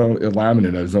wearing his own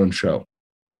laminate at his own show,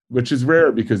 which is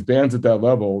rare because bands at that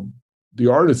level, the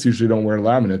artists usually don't wear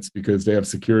laminates because they have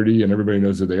security and everybody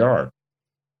knows who they are.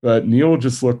 But Neil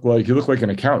just looked like an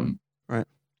accountant. Right.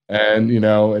 And,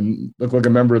 and looked like a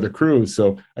member of the crew.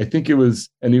 So I think he was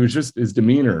just his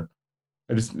demeanor.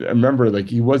 I remember like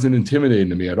he wasn't intimidating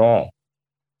to me at all.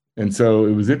 And so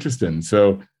it was interesting.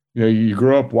 So, you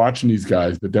grow up watching these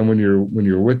guys, but then when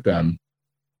you're with them,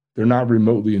 they're not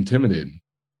remotely intimidating.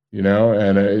 And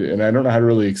I don't know how to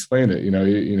really explain it.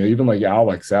 Even like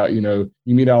Alex out, you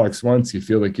meet Alex once, you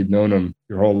feel like you've known him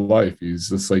your whole life. He's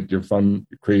just like your fun,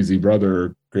 crazy brother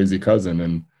or crazy cousin.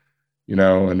 And,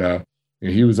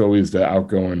 he was always the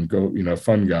outgoing,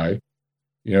 fun guy,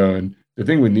 and the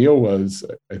thing with Neil was,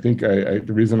 I think the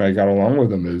reason I got along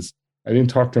with him is I didn't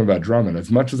talk to him about drumming.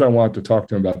 As much as I wanted to talk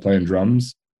to him about playing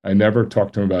drums, I never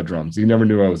talked to him about drums. He never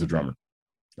knew I was a drummer.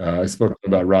 I spoke to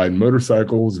him about riding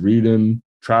motorcycles, reading,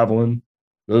 traveling.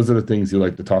 Those are the things he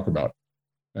liked to talk about.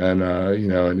 And,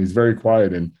 and he's very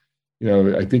quiet. And,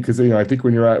 I think I think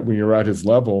when you're at his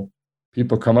level,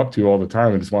 people come up to you all the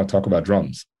time and just want to talk about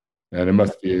drums. And it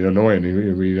must be annoying. He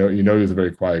was a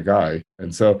very quiet guy.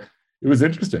 And so it was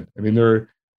interesting. I mean,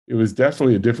 it was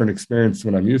definitely a different experience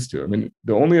than I'm used to. I mean,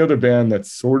 the only other band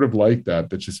that's sort of like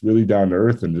that's just really down to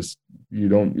earth and just, you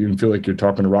don't even feel like you're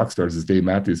talking to rock stars is Dave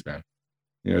Matthews Band.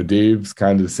 Dave's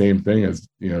kind of the same thing as,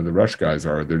 the Rush guys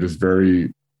are. They're just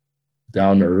very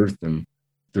down to earth and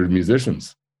they're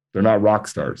musicians. They're not rock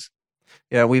stars.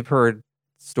 Yeah, we've heard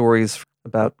stories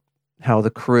about how the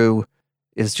crew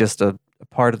is just a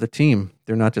part of the team.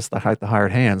 They're not just the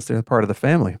hired hands. They're part of the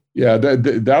family. Yeah,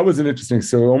 that was an interesting.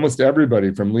 So almost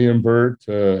everybody from Liam Burt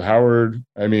to Howard.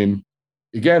 I mean,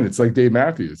 again, it's like Dave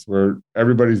Matthews, where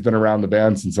everybody's been around the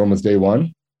band since almost day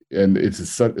one. And it's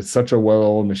such a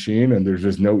well-oiled machine, and there's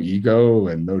just no ego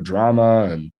and no drama.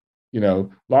 And,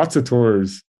 lots of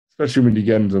tours, especially when you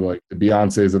get into like the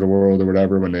Beyoncés of the world or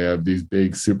whatever, when they have these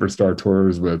big superstar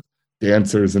tours with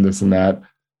dancers and this and that.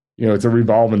 It's a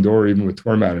revolving door, even with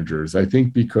tour managers. I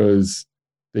think because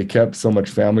they kept so much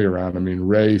family around. I mean,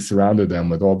 Ray surrounded them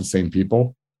with all the same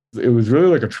people. It was really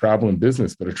like a traveling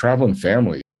business, but a traveling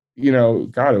family.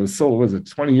 God, was it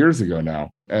 20 years ago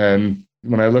now? And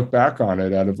when I look back on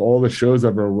it, out of all the shows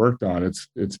I've ever worked on,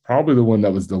 it's probably the one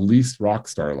that was the least rock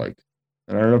star like.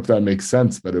 And I don't know if that makes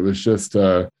sense, but it was just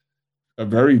a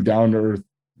very down to earth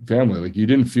family. Like you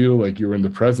didn't feel like you were in the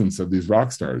presence of these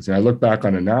rock stars. And I look back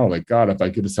on it now, like, God, if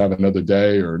I could just have another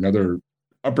day or another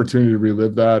opportunity to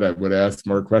relive that, I would ask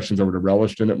more questions. I would have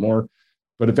relished in it more.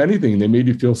 But if anything, they made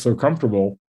you feel so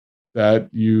comfortable that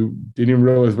you didn't even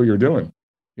realize what you're doing.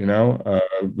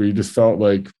 We just felt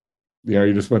like,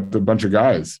 you just went with a bunch of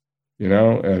guys,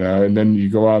 and then you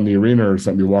go out in the arena or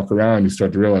something, you walk around, you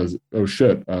start to realize, oh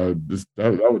shit,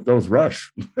 that was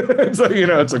Rush. It's like,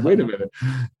 it's like, wait a minute.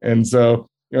 And so,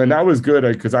 and that was good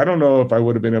because I don't know if I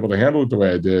would have been able to handle it the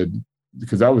way I did,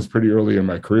 because that was pretty early in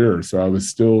my career. So I was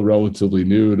still relatively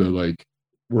new to like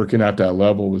working at that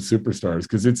level with superstars,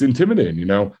 because it's intimidating,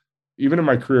 even in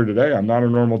my career today, I'm not a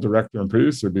normal director and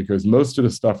producer because most of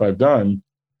the stuff I've done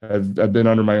I've been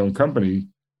under my own company.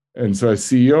 And so as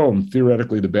CEO, I'm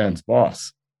theoretically the band's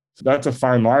boss. So that's a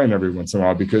fine line every once in a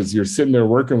while, because you're sitting there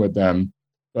working with them.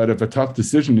 But if a tough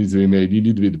decision needs to be made, you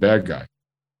need to be the bad guy.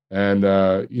 And,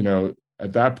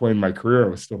 at that point in my career, I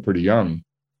was still pretty young.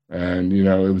 And,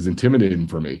 it was intimidating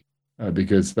for me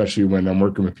because especially when I'm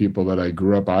working with people that I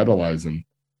grew up idolizing,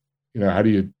 how do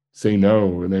you say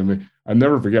no? And then I'll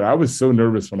never forget, I was so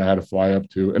nervous when I had to fly up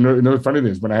to, and the funny thing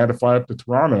is, when I had to fly up to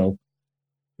Toronto,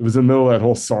 it was in the middle of that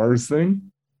whole SARS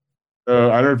thing. I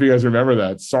don't know if you guys remember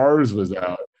that. SARS was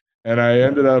out. And I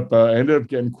ended up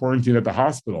getting quarantined at the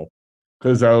hospital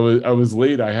because I was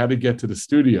late. I had to get to the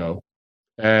studio,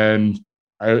 and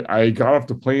I got off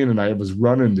the plane and I was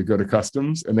running to go to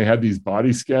customs, and they had these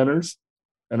body scanners.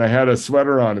 and I had a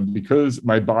sweater on, and because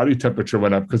my body temperature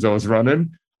went up because I was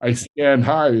running, I scanned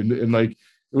high, and like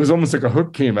it was almost like a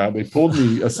hook came out. They pulled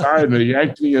me aside and they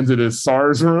yanked me into this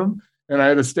SARS room, and I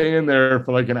had to stay in there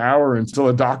for like an hour until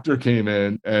a doctor came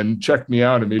in and checked me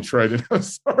out and made sure I didn't have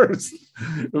SARS.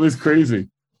 It was crazy.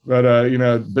 But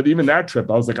but even that trip,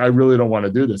 I was like, I really don't want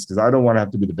to do this because I don't want to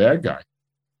have to be the bad guy.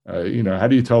 How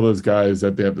do you tell those guys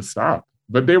that they have to stop?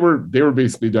 But they were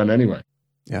basically done anyway.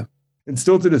 Yeah. And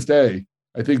still to this day,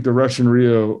 I think the Rush in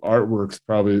Rio artwork's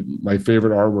probably my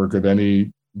favorite artwork of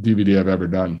any DVD I've ever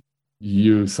done.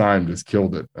 You, Simon, just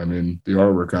killed it. I mean, the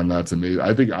artwork on that's amazing.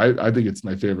 I think it's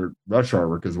my favorite Rush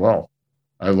artwork as well.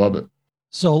 I love it.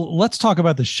 So let's talk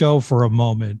about the show for a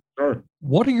moment. Sure.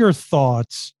 What are your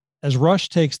thoughts as Rush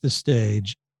takes the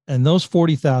stage and those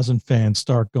 40,000 fans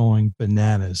start going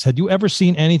bananas? Had you ever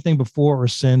seen anything before or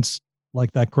since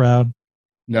like that crowd?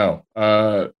 No.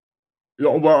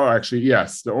 Well, actually,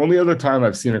 yes. The only other time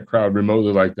I've seen a crowd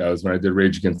remotely like that was when I did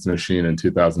Rage Against the Machine in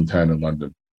 2010 in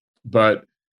London. But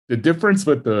the difference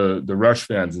with the Rush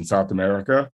fans in South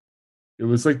America, it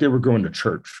was like they were going to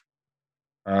church.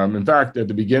 In fact, at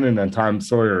the beginning on Tom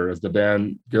Sawyer, as the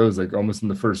band goes, like almost in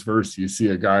the first verse, you see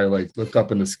a guy like look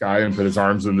up in the sky and put his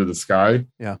arms into the sky.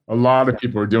 Yeah, a lot of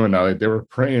people were doing that. Like they were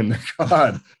praying to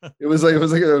God. it was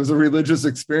a religious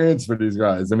experience for these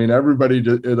guys. I mean, everybody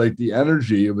just, like the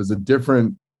energy. It was a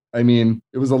different. I mean,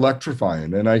 it was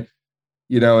electrifying, and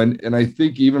and I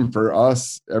think even for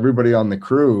us, everybody on the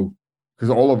crew,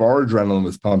 because all of our adrenaline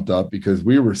was pumped up because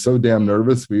we were so damn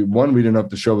nervous. We didn't know if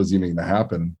the show was even going to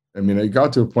happen. I mean, it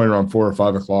got to a point around 4 or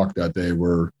 5 o'clock that day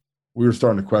where we were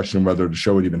starting to question whether the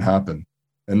show would even happen.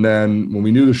 And then when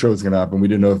we knew the show was going to happen, we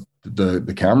didn't know if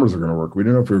the cameras were going to work. We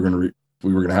didn't know if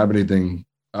we were going to have anything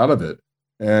out of it.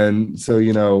 And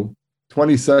so,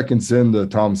 20 seconds into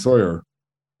Tom Sawyer,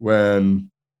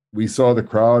 when we saw the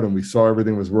crowd and we saw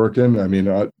everything was working, I mean,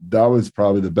 that was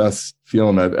probably the best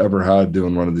feeling I've ever had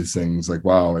doing one of these things. Like,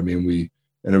 wow. I mean,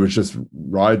 and it was just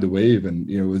ride the wave. And,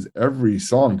 it was every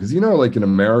song. Because, like in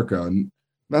America, and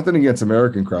nothing against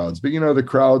American crowds, but, the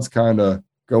crowds kind of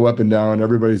go up and down.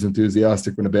 Everybody's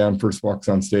enthusiastic when a band first walks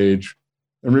on stage.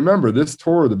 And remember, this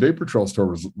tour, the Vapor Trails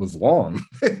tour, was long.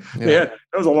 That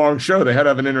was a long show. They had to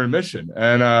have an intermission.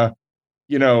 And,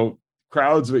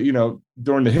 crowds,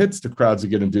 during the hits, the crowds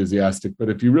would get enthusiastic. But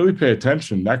if you really pay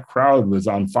attention, that crowd was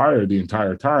on fire the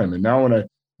entire time. And now when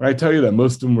I tell you that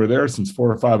most of them were there since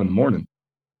 4 or 5 in the morning,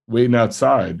 waiting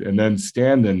outside and then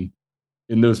standing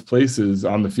in those places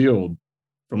on the field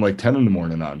from like 10 in the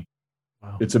morning on.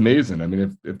 Wow. It's amazing. I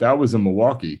mean, if that was in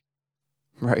Milwaukee,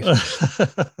 right.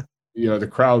 The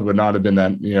crowd would not have been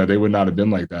that, they would not have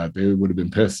been like that. They would have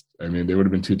been pissed. I mean, they would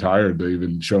have been too tired to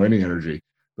even show any energy.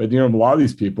 But, a lot of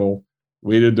these people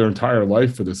waited their entire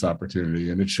life for this opportunity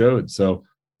and it showed. So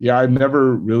yeah, I've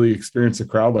never really experienced a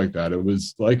crowd like that. It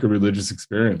was like a religious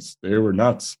experience. They were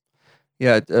nuts.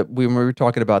 Yeah, when we were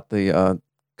talking about the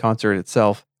concert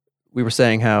itself, we were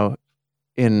saying how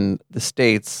in the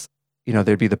States,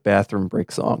 there'd be the bathroom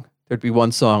break song. There'd be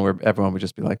one song where everyone would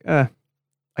just be like, I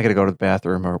got to go to the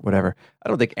bathroom or whatever. I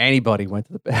don't think anybody went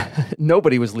to the bathroom.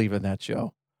 Nobody was leaving that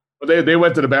show. Well, they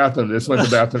went to the bathroom. They just went to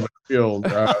the bathroom in the field.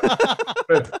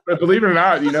 But believe it or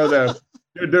not,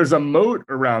 there's a moat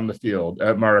around the field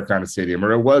at Maracana Stadium,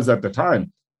 or it was at the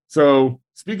time. So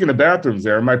speaking of bathrooms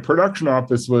there, my production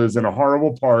office was in a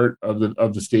horrible part of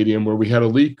the stadium where we had a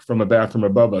leak from a bathroom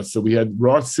above us. So we had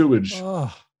raw sewage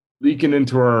leaking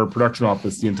into our production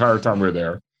office the entire time we were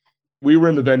there. We were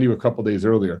in the venue a couple days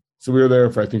earlier. So we were there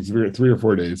for, I think, 3 or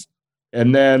 4 days.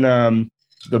 And then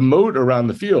the moat around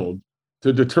the field,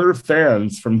 to deter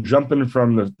fans from jumping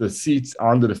from the seats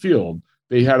onto the field,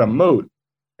 they had a moat.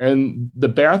 And the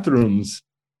bathrooms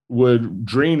would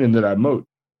drain into that moat.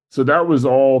 So that was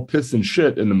all piss and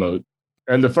shit in the moat.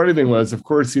 And the funny thing was, of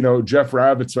course, Jeff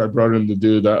Rabbit, so I brought him to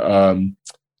do the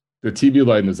TV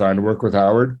lighting design to work with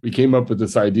Howard. We came up with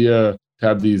this idea to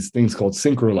have these things called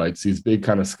synchro lights, these big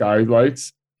kind of sky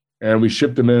lights. And we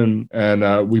shipped them in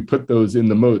and we put those in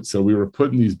the moat. So we were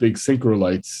putting these big synchro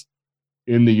lights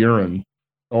in the urine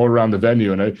all around the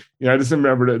venue. And I just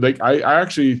remember that, I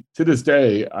actually, to this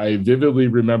day, I vividly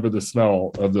remember the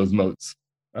smell of those moats,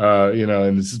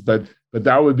 and this is, but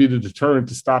that would be the deterrent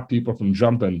to stop people from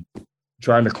jumping,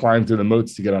 trying to climb through the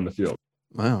moats to get on the field.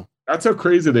 Wow. That's how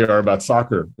crazy they are about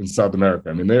soccer in South America.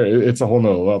 I mean, it's a whole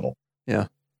nother level. Yeah.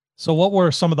 So what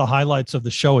were some of the highlights of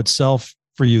the show itself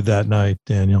for you that night,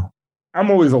 Daniel?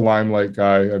 I'm always a limelight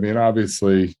guy. I mean,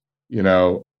 obviously,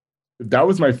 that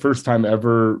was my first time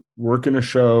ever working a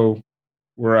show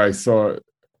where I saw a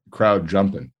crowd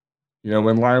jumping.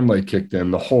 When Limelight kicked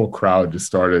in, the whole crowd just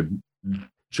started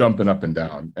jumping up and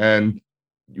down. And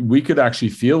we could actually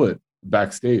feel it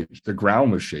backstage. The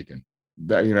ground was shaking.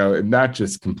 That, and that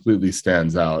just completely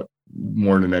stands out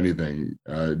more than anything.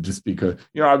 Just because,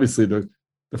 obviously the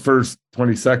first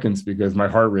 20 seconds, because my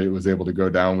heart rate was able to go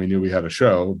down, we knew we had a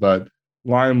show, but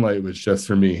Limelight was just,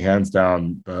 for me, hands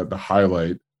down the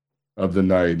highlight of the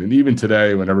night. And even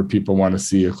today, whenever people want to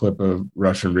see a clip of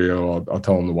Rush and Rio, I'll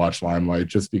tell them to watch Limelight,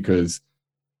 just because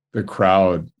the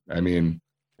crowd, I mean,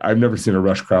 I've never seen a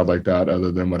Rush crowd like that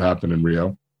other than what happened in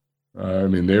Rio. I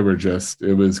mean, they were just,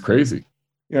 it was crazy.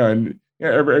 YYZ,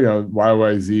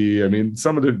 I mean,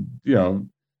 some of the,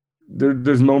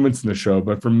 there's moments in the show,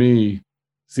 but for me,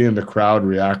 seeing the crowd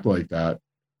react like that,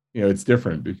 it's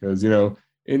different because,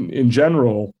 in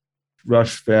general,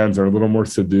 Rush fans are a little more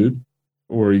subdued,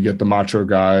 or you get the macho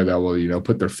guy that will,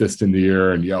 put their fist in the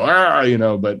air and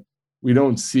yell, but we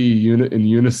don't see in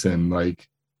unison, like,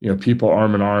 people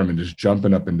arm in arm and just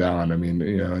jumping up and down. I mean,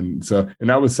 and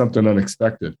that was something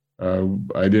unexpected.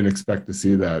 I didn't expect to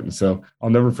see that. And so I'll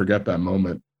never forget that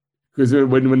moment, because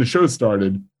when the show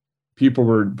started, people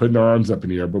were putting their arms up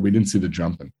in the air, but we didn't see the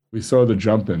jumping. We saw the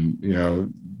jumping,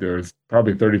 there's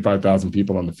probably 35,000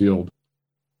 people on the field,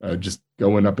 just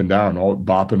going up and down, all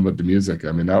bopping with the music.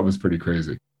 I mean, that was pretty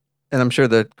crazy. And I'm sure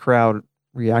the crowd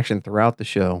reaction throughout the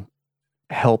show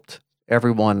helped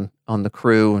everyone on the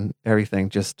crew and everything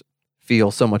just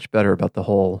feel so much better about the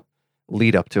whole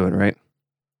lead up to it, right?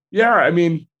 Yeah, I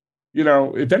mean,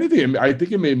 if anything, I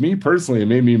think it made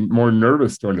me more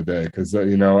nervous during the day, because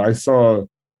I saw,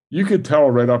 you could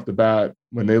tell right off the bat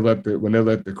when they let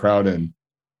the crowd in.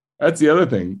 That's the other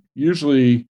thing.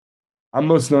 Usually, I'm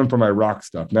most known for my rock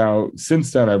stuff. Now,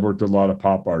 since then, I've worked with a lot of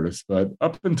pop artists, but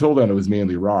up until then, it was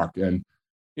mainly rock. And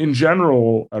in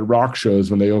general, at rock shows,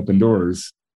 when they open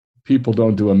doors, people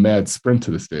don't do a mad sprint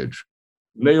to the stage.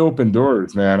 When they open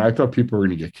doors, man, I thought people were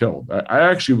going to get killed. I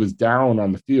actually was down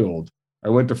on the field. I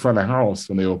went to front of house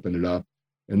when they opened it up.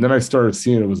 And then I started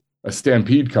seeing it was a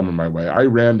stampede coming my way. I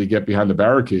ran to get behind the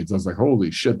barricades. I was like,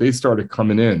 holy shit, they started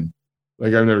coming in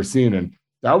like I've never seen. And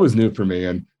that was new for me.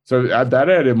 And so that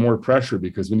added more pressure,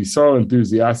 because when you saw how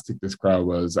enthusiastic this crowd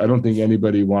was, I don't think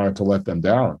anybody wanted to let them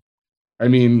down. I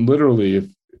mean, literally,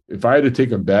 if I had to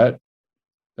take a bet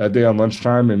that day on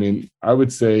lunchtime, I mean, I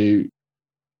would say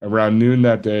around noon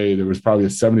that day, there was probably a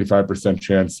 75%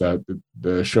 chance that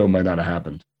the show might not have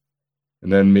happened.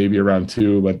 And then maybe around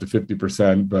 2 went to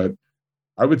 50%. But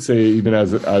I would say even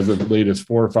as late as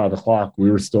 4 or 5 o'clock, we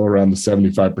were still around the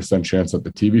 75% chance that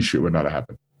the TV shoot would not have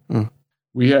happened.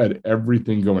 We had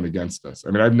everything going against us.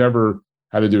 I mean, I've never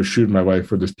had to do a shoot in my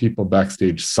life where there's people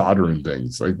backstage soldering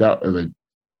things like that. Like,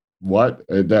 what?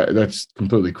 That's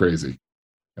completely crazy.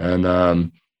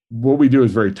 And what we do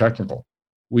is very technical.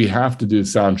 We have to do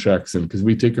sound checks, and because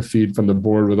we take a feed from the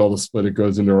board with all the split, it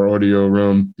goes into our audio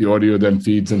room. The audio then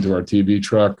feeds into our TV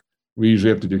truck. We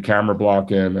usually have to do camera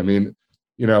block in. I mean,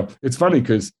 it's funny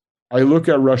because I look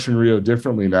at Rush and Rio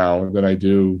differently now than I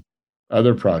do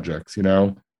other projects.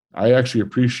 I actually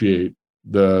appreciate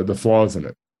the flaws in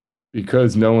it,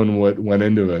 because knowing what went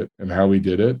into it and how we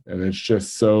did it. And it's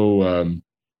just so,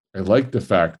 I like the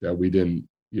fact that we didn't,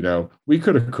 we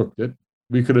could have cooked it.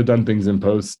 We could have done things in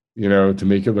post, to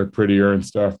make it look prettier and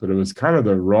stuff, but it was kind of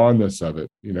the rawness of it.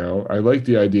 I like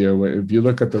the idea. If you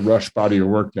look at the Rush body of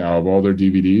work now of all their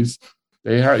DVDs,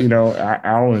 they have,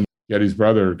 Alan, Geddy's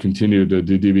brother, continued to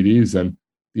do DVDs, and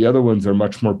the other ones are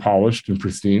much more polished and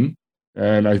pristine.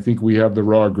 And I think we have the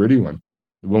raw, gritty one,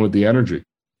 the one with the energy.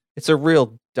 It's a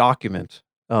real document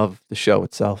of the show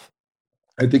itself.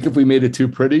 I think if we made it too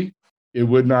pretty, it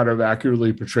would not have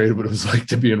accurately portrayed what it was like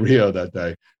to be in Rio that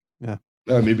day. Yeah.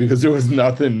 I mean, because there was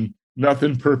nothing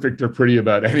perfect or pretty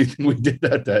about anything we did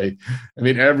that day. I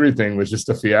mean, everything was just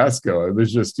a fiasco. It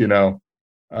was just, we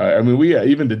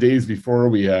even the days before,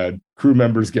 we had crew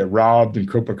members get robbed in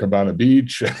Copacabana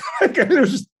Beach. It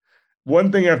was just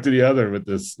one thing after the other with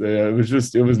this.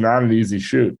 It was not an easy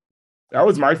shoot. That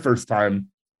was my first time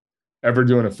ever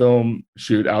doing a film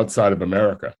shoot outside of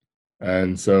America.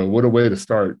 And so what a way to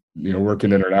start,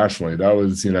 working internationally. That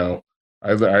was,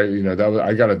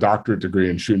 I got a doctorate degree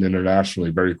in shooting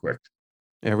internationally very quick.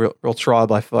 Yeah, real trial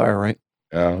by fire, right?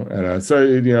 Yeah, and so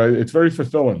it's very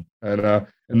fulfilling. And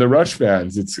the Rush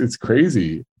fans, it's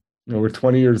crazy. We're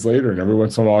 20 years later, and every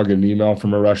once in a while I'll get an email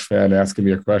from a Rush fan asking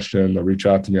me a question. They'll reach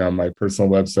out to me on my personal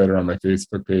website or on my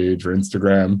Facebook page or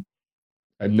Instagram.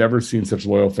 I've never seen such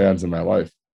loyal fans in my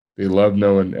life. They love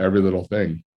knowing every little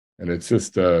thing, and it's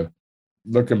just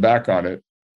looking back on it,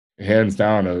 hands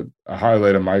down a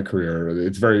highlight of my career.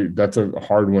 That's a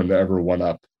hard one to ever one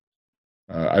up.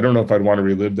 I don't know if I'd want to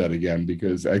relive that again,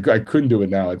 because I couldn't do it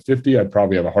now. At 50, I'd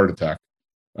probably have a heart attack.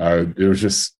 There was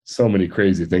just so many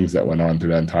crazy things that went on through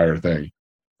that entire thing.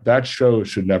 That show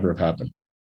should never have happened.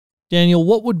 Daniel,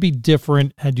 what would be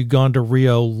different had you gone to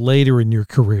Rio later in your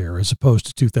career as opposed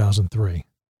to 2003?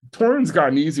 Touring's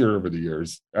gotten easier over the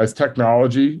years as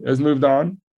technology has moved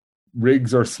on.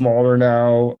 Rigs are smaller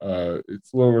now.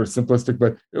 It's a little more simplistic,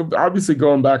 but obviously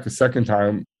going back a second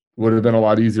time would have been a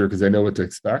lot easier because I know what to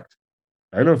expect.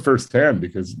 I know firsthand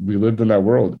because we lived in that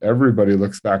world. Everybody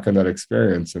looks back on that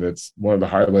experience, and it's one of the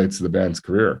highlights of the band's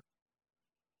career.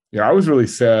 Yeah, I was really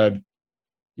sad.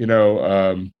 We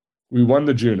won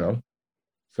the Juno.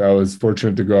 So I was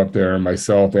fortunate to go up there, and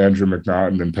myself, Andrew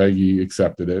McNaughton, and Peggy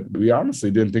accepted it. We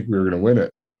honestly didn't think we were going to win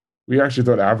it. We actually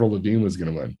thought Avril Lavigne was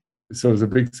going to win. So it was a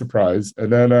big surprise. And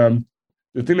then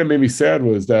the thing that made me sad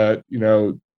was that,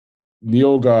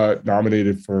 Neil got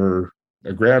nominated for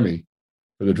a Grammy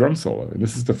for the drum solo. And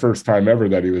this is the first time ever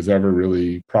that he was ever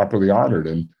really properly honored.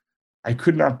 And I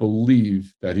could not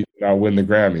believe that he did not win the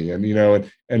Grammy.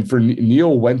 And for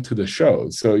Neil went to the show.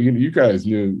 So you guys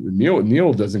knew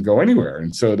Neil doesn't go anywhere.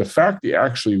 And so the fact he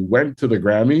actually went to the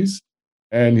Grammys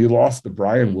and he lost to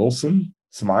Brian Wilson,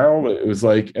 Smile, it was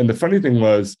like, and the funny thing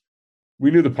was,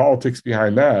 we knew the politics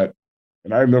behind that.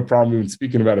 And I have no problem even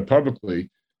speaking about it publicly.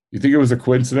 You think it was a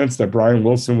coincidence that Brian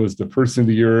Wilson was the person of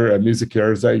the year at Music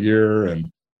Cares that year?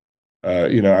 And,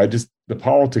 the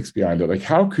politics behind it. Like,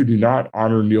 how could you not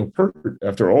honor Neil Peart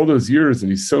after all those years? And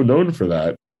he's so known for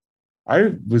that.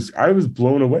 I was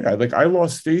blown away. I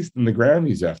lost faith in the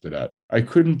Grammys after that. I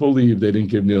couldn't believe they didn't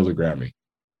give Neil the Grammy.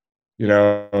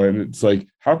 And it's like,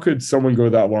 how could someone go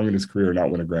that long in his career and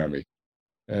not win a Grammy?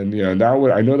 And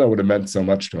I know that would have meant so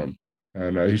much to him,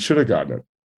 and he should have gotten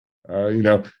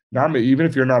it. Not even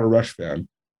if you're not a Rush fan,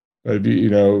 but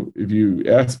if you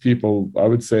ask people, I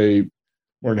would say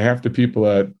more than half the people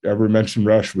that ever mentioned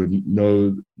Rush would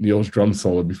know Neil's drum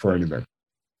solo before anything.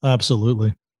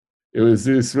 Absolutely.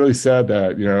 It's really sad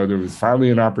that, there was finally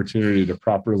an opportunity to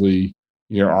properly,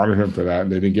 honor him for that,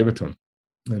 and they didn't give it to him.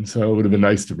 And so it would have been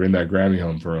nice to bring that Grammy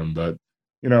home for him. But,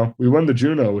 we won the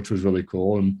Juno, which was really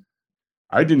cool. And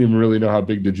I didn't even really know how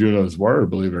big the Junos were,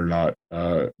 believe it or not,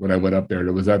 when I went up there.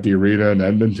 It was at the arena in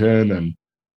Edmonton. And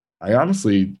I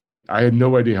had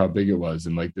no idea how big it was.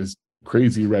 And like this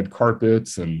crazy red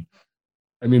carpets. And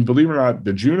I mean, believe it or not,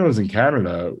 the Junos in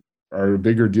Canada are a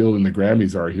bigger deal than the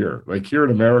Grammys are here. Like here in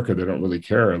America, they don't really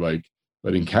care.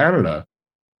 But in Canada,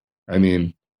 I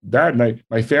mean, that night,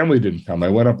 my family didn't come. I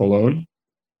went up alone.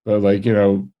 But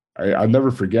I'll never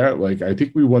forget, I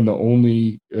think we won the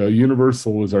only,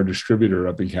 Universal was our distributor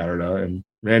up in Canada, and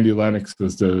Randy Lennox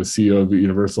was the CEO of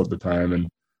Universal at the time, and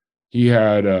he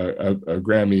had a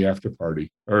Grammy after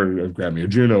party, or a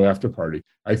Juno after party.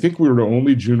 I think we were the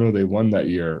only Juno they won that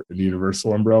year in the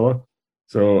Universal umbrella.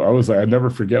 So I was I'd never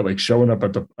forget, showing up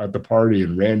at the party,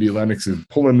 and Randy Lennox is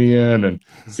pulling me in and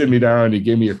sitting me down. He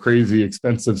gave me a crazy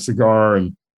expensive cigar,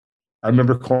 and I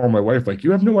remember calling my wife, you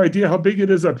have no idea how big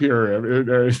it is up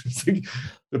here. It's like,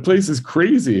 the place is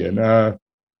crazy. And,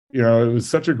 it was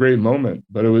such a great moment,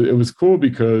 but it was cool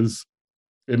because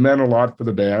it meant a lot for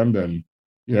the band. And,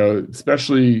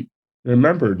 especially,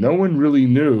 remember, no one really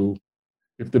knew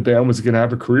if the band was going to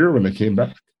have a career when they came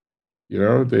back.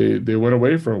 They went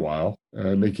away for a while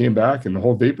and they came back, and the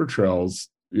whole Vapor Trails,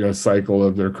 cycle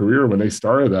of their career, when they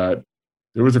started that,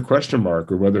 there was a question mark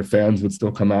of whether fans would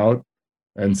still come out.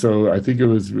 And so I think it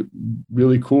was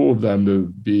really cool of them to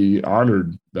be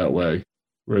honored that way,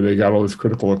 where they got all this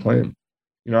critical acclaim.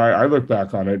 I look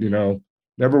back on it,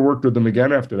 never worked with them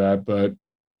again after that, but,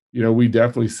 we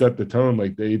definitely set the tone.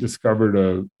 They discovered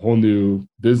a whole new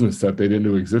business that they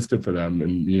didn't know existed for them.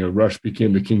 And, Rush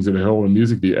became the Kings of the Hill in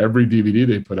music. Every DVD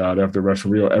they put out after Rush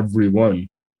and Rio, everyone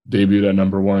debuted at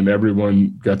 #1.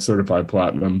 Everyone got certified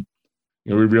platinum.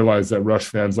 We realized that Rush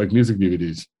fans like music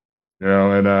DVDs.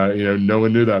 No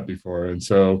one knew that before. And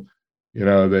so, we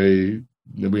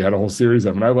had a whole series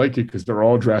of them. And I like it because they're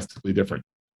all drastically different,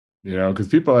 because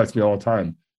people ask me all the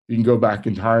time, you can go back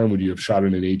in time, would you have shot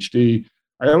it in HD?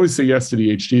 I always say yes to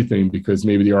the HD thing because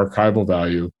maybe the archival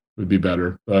value would be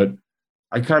better. But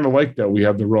I kind of like that we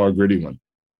have the raw, gritty one,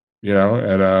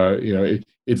 and,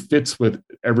 it fits with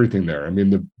everything there. I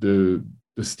mean, the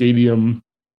stadium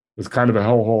was kind of a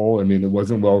hellhole. I mean, it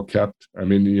wasn't well kept. I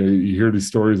mean, you hear these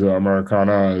stories of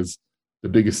Maracana as the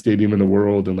biggest stadium in the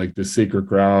world and this sacred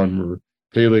ground where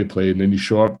Pele played, and then you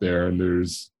show up there and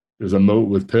there's a moat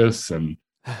with piss and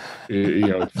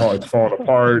it's falling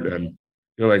apart, and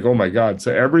you're like, oh my God.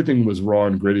 So everything was raw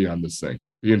and gritty on this thing.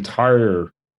 The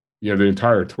entire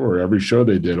tour, every show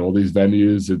they did, all these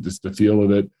venues, just the feel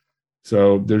of it.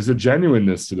 So there's a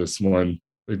genuineness to this one,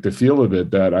 the feel of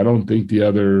it, that I don't think the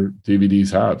other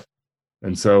DVDs have.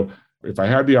 And so If I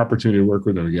had the opportunity to work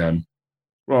with him again,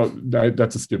 well,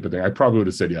 that's a stupid thing. I probably would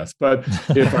have said yes. But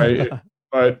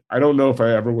but I don't know if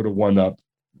I ever would have won up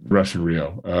Rush in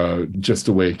Rio, just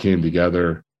the way it came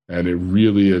together. And it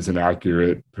really is an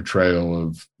accurate portrayal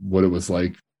of what it was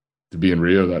like to be in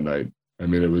Rio that night. I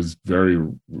mean, it was very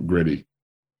gritty.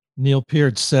 Neil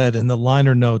Peart said in the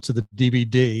liner notes of the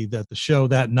DVD that the show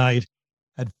that night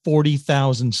had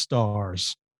 40,000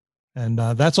 stars. And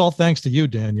that's all thanks to you,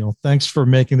 Daniel. Thanks for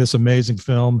making this amazing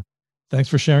film. Thanks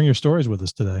for sharing your stories with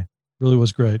us today. Really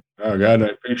was great. Oh, God, I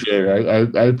appreciate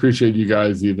it. I appreciate you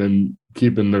guys even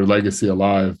keeping their legacy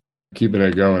alive, keeping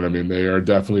it going. I mean, they are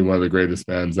definitely one of the greatest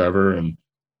bands ever. And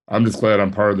I'm just glad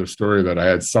I'm part of their story, that I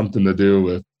had something to do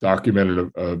with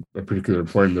documenting a particular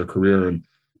point in their career. And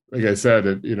like I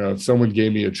said, if someone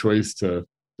gave me a choice to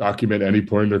document any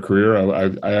point in their career,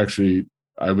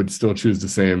 I would still choose the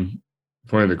same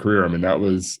point in their career. I mean, that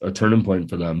was a turning point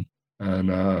for them.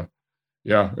 And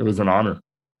it was an honor.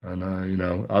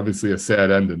 And, obviously a sad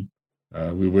ending.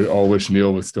 We would all wish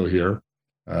Neil was still here.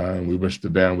 We wish the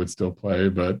band would still play,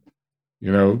 but,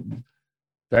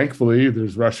 thankfully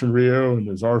there's Rush in Rio and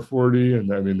there's R40.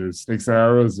 And I mean, there's Snakes and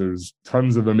Arrows. There's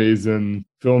tons of amazing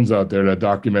films out there that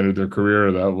documented their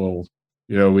career that will,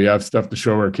 we have stuff to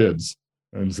show our kids.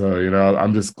 And so,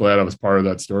 I'm just glad I was part of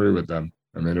that story with them.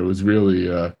 I mean, it was really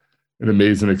an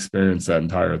amazing experience, that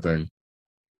entire thing.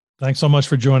 Thanks so much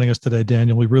for joining us today,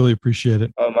 Daniel. We really appreciate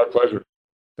it. Oh, my pleasure.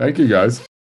 Thank you, guys.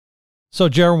 So,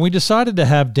 Jared, when we decided to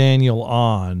have Daniel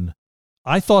on,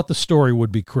 I thought the story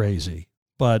would be crazy,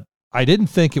 but I didn't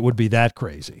think it would be that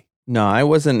crazy. No, I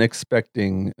wasn't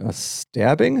expecting a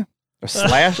stabbing, a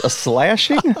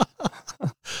slashing.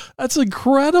 That's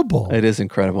incredible. It is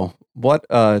incredible. What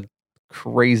a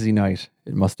crazy night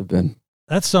it must have been.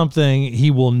 That's something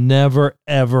he will never,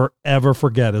 ever, ever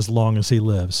forget as long as he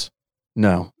lives.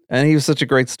 No. And he was such a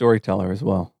great storyteller as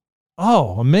well.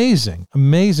 Oh, amazing.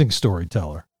 Amazing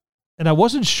storyteller. And I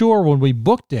wasn't sure when we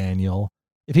booked Daniel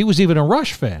if he was even a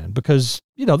Rush fan, because,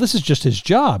 this is just his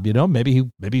job. Maybe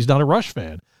he's not a Rush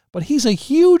fan, but he's a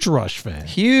huge Rush fan.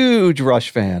 Huge Rush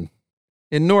fan.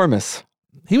 Enormous.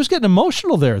 He was getting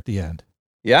emotional there at the end.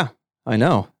 Yeah, I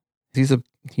know. He's a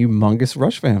humongous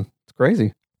Rush fan. It's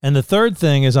crazy. And the third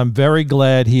thing is, I'm very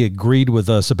glad he agreed with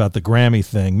us about the Grammy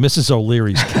thing. Mrs.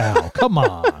 O'Leary's cow. Come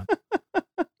on.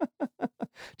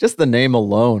 Just the name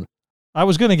alone. I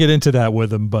was going to get into that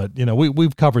with him, but,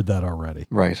 we've covered that already.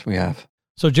 Right, we have.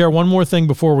 So, Jared, one more thing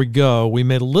before we go. We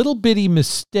made a little bitty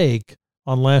mistake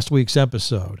on last week's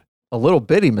episode. A little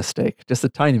bitty mistake, just a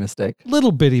tiny mistake.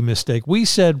 Little bitty mistake. We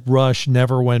said Rush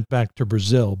never went back to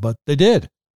Brazil, but they did.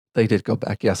 They did go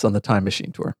back, yes, on the Time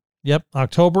Machine tour. Yep.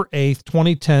 October 8th,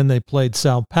 2010, they played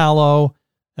Sao Paulo.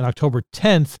 And October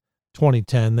 10th,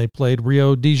 2010, they played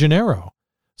Rio de Janeiro.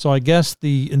 So I guess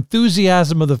the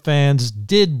enthusiasm of the fans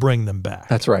did bring them back.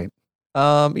 That's right. What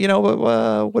are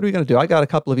we going to do? I got a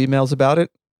couple of emails about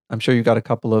it. I'm sure you got a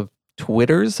couple of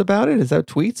Twitters about it. Is that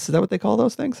tweets? Is that what they call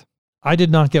those things? I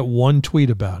did not get one tweet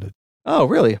about it. Oh,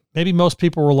 really? Maybe most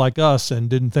people were like us and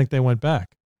didn't think they went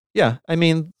back. Yeah. I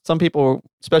mean, some people,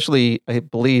 especially, I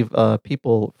believe,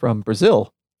 people from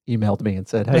Brazil emailed me and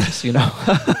said, hey,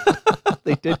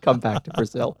 they did come back to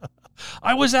Brazil.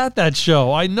 I was at that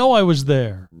show. I know I was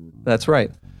there. That's right.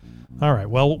 All right.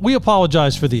 Well, we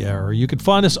apologize for the error. You can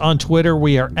find us on Twitter.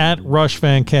 We are at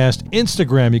RushFanCast.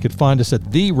 Instagram, you can find us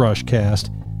at The Rushcast.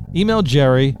 Email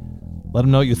Jerry. Let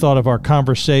him know what you thought of our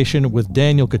conversation with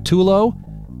Daniel Catullo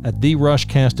at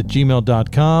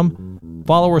therushcast@gmail.com.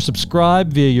 Follow or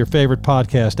subscribe via your favorite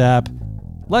podcast app.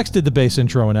 Lex did the bass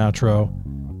intro and outro.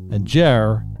 And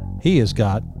Jer, he has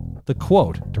got the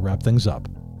quote to wrap things up.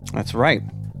 That's right.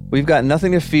 We've got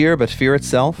nothing to fear but fear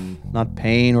itself, not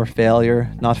pain or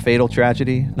failure, not fatal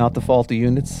tragedy, not the faulty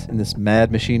units in this mad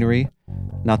machinery,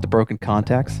 not the broken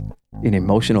contacts, in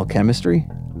emotional chemistry.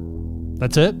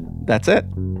 That's it? That's it.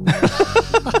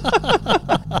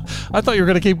 I thought you were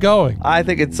going to keep going. I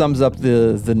think it sums up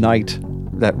the night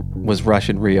that was Rush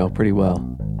in Rio pretty well.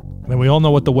 And we all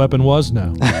know what the weapon was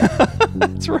now.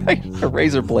 That's right. A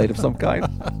razor blade of some kind.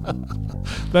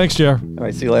 Thanks, Jer. All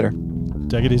right, see you later.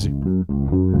 Take it easy.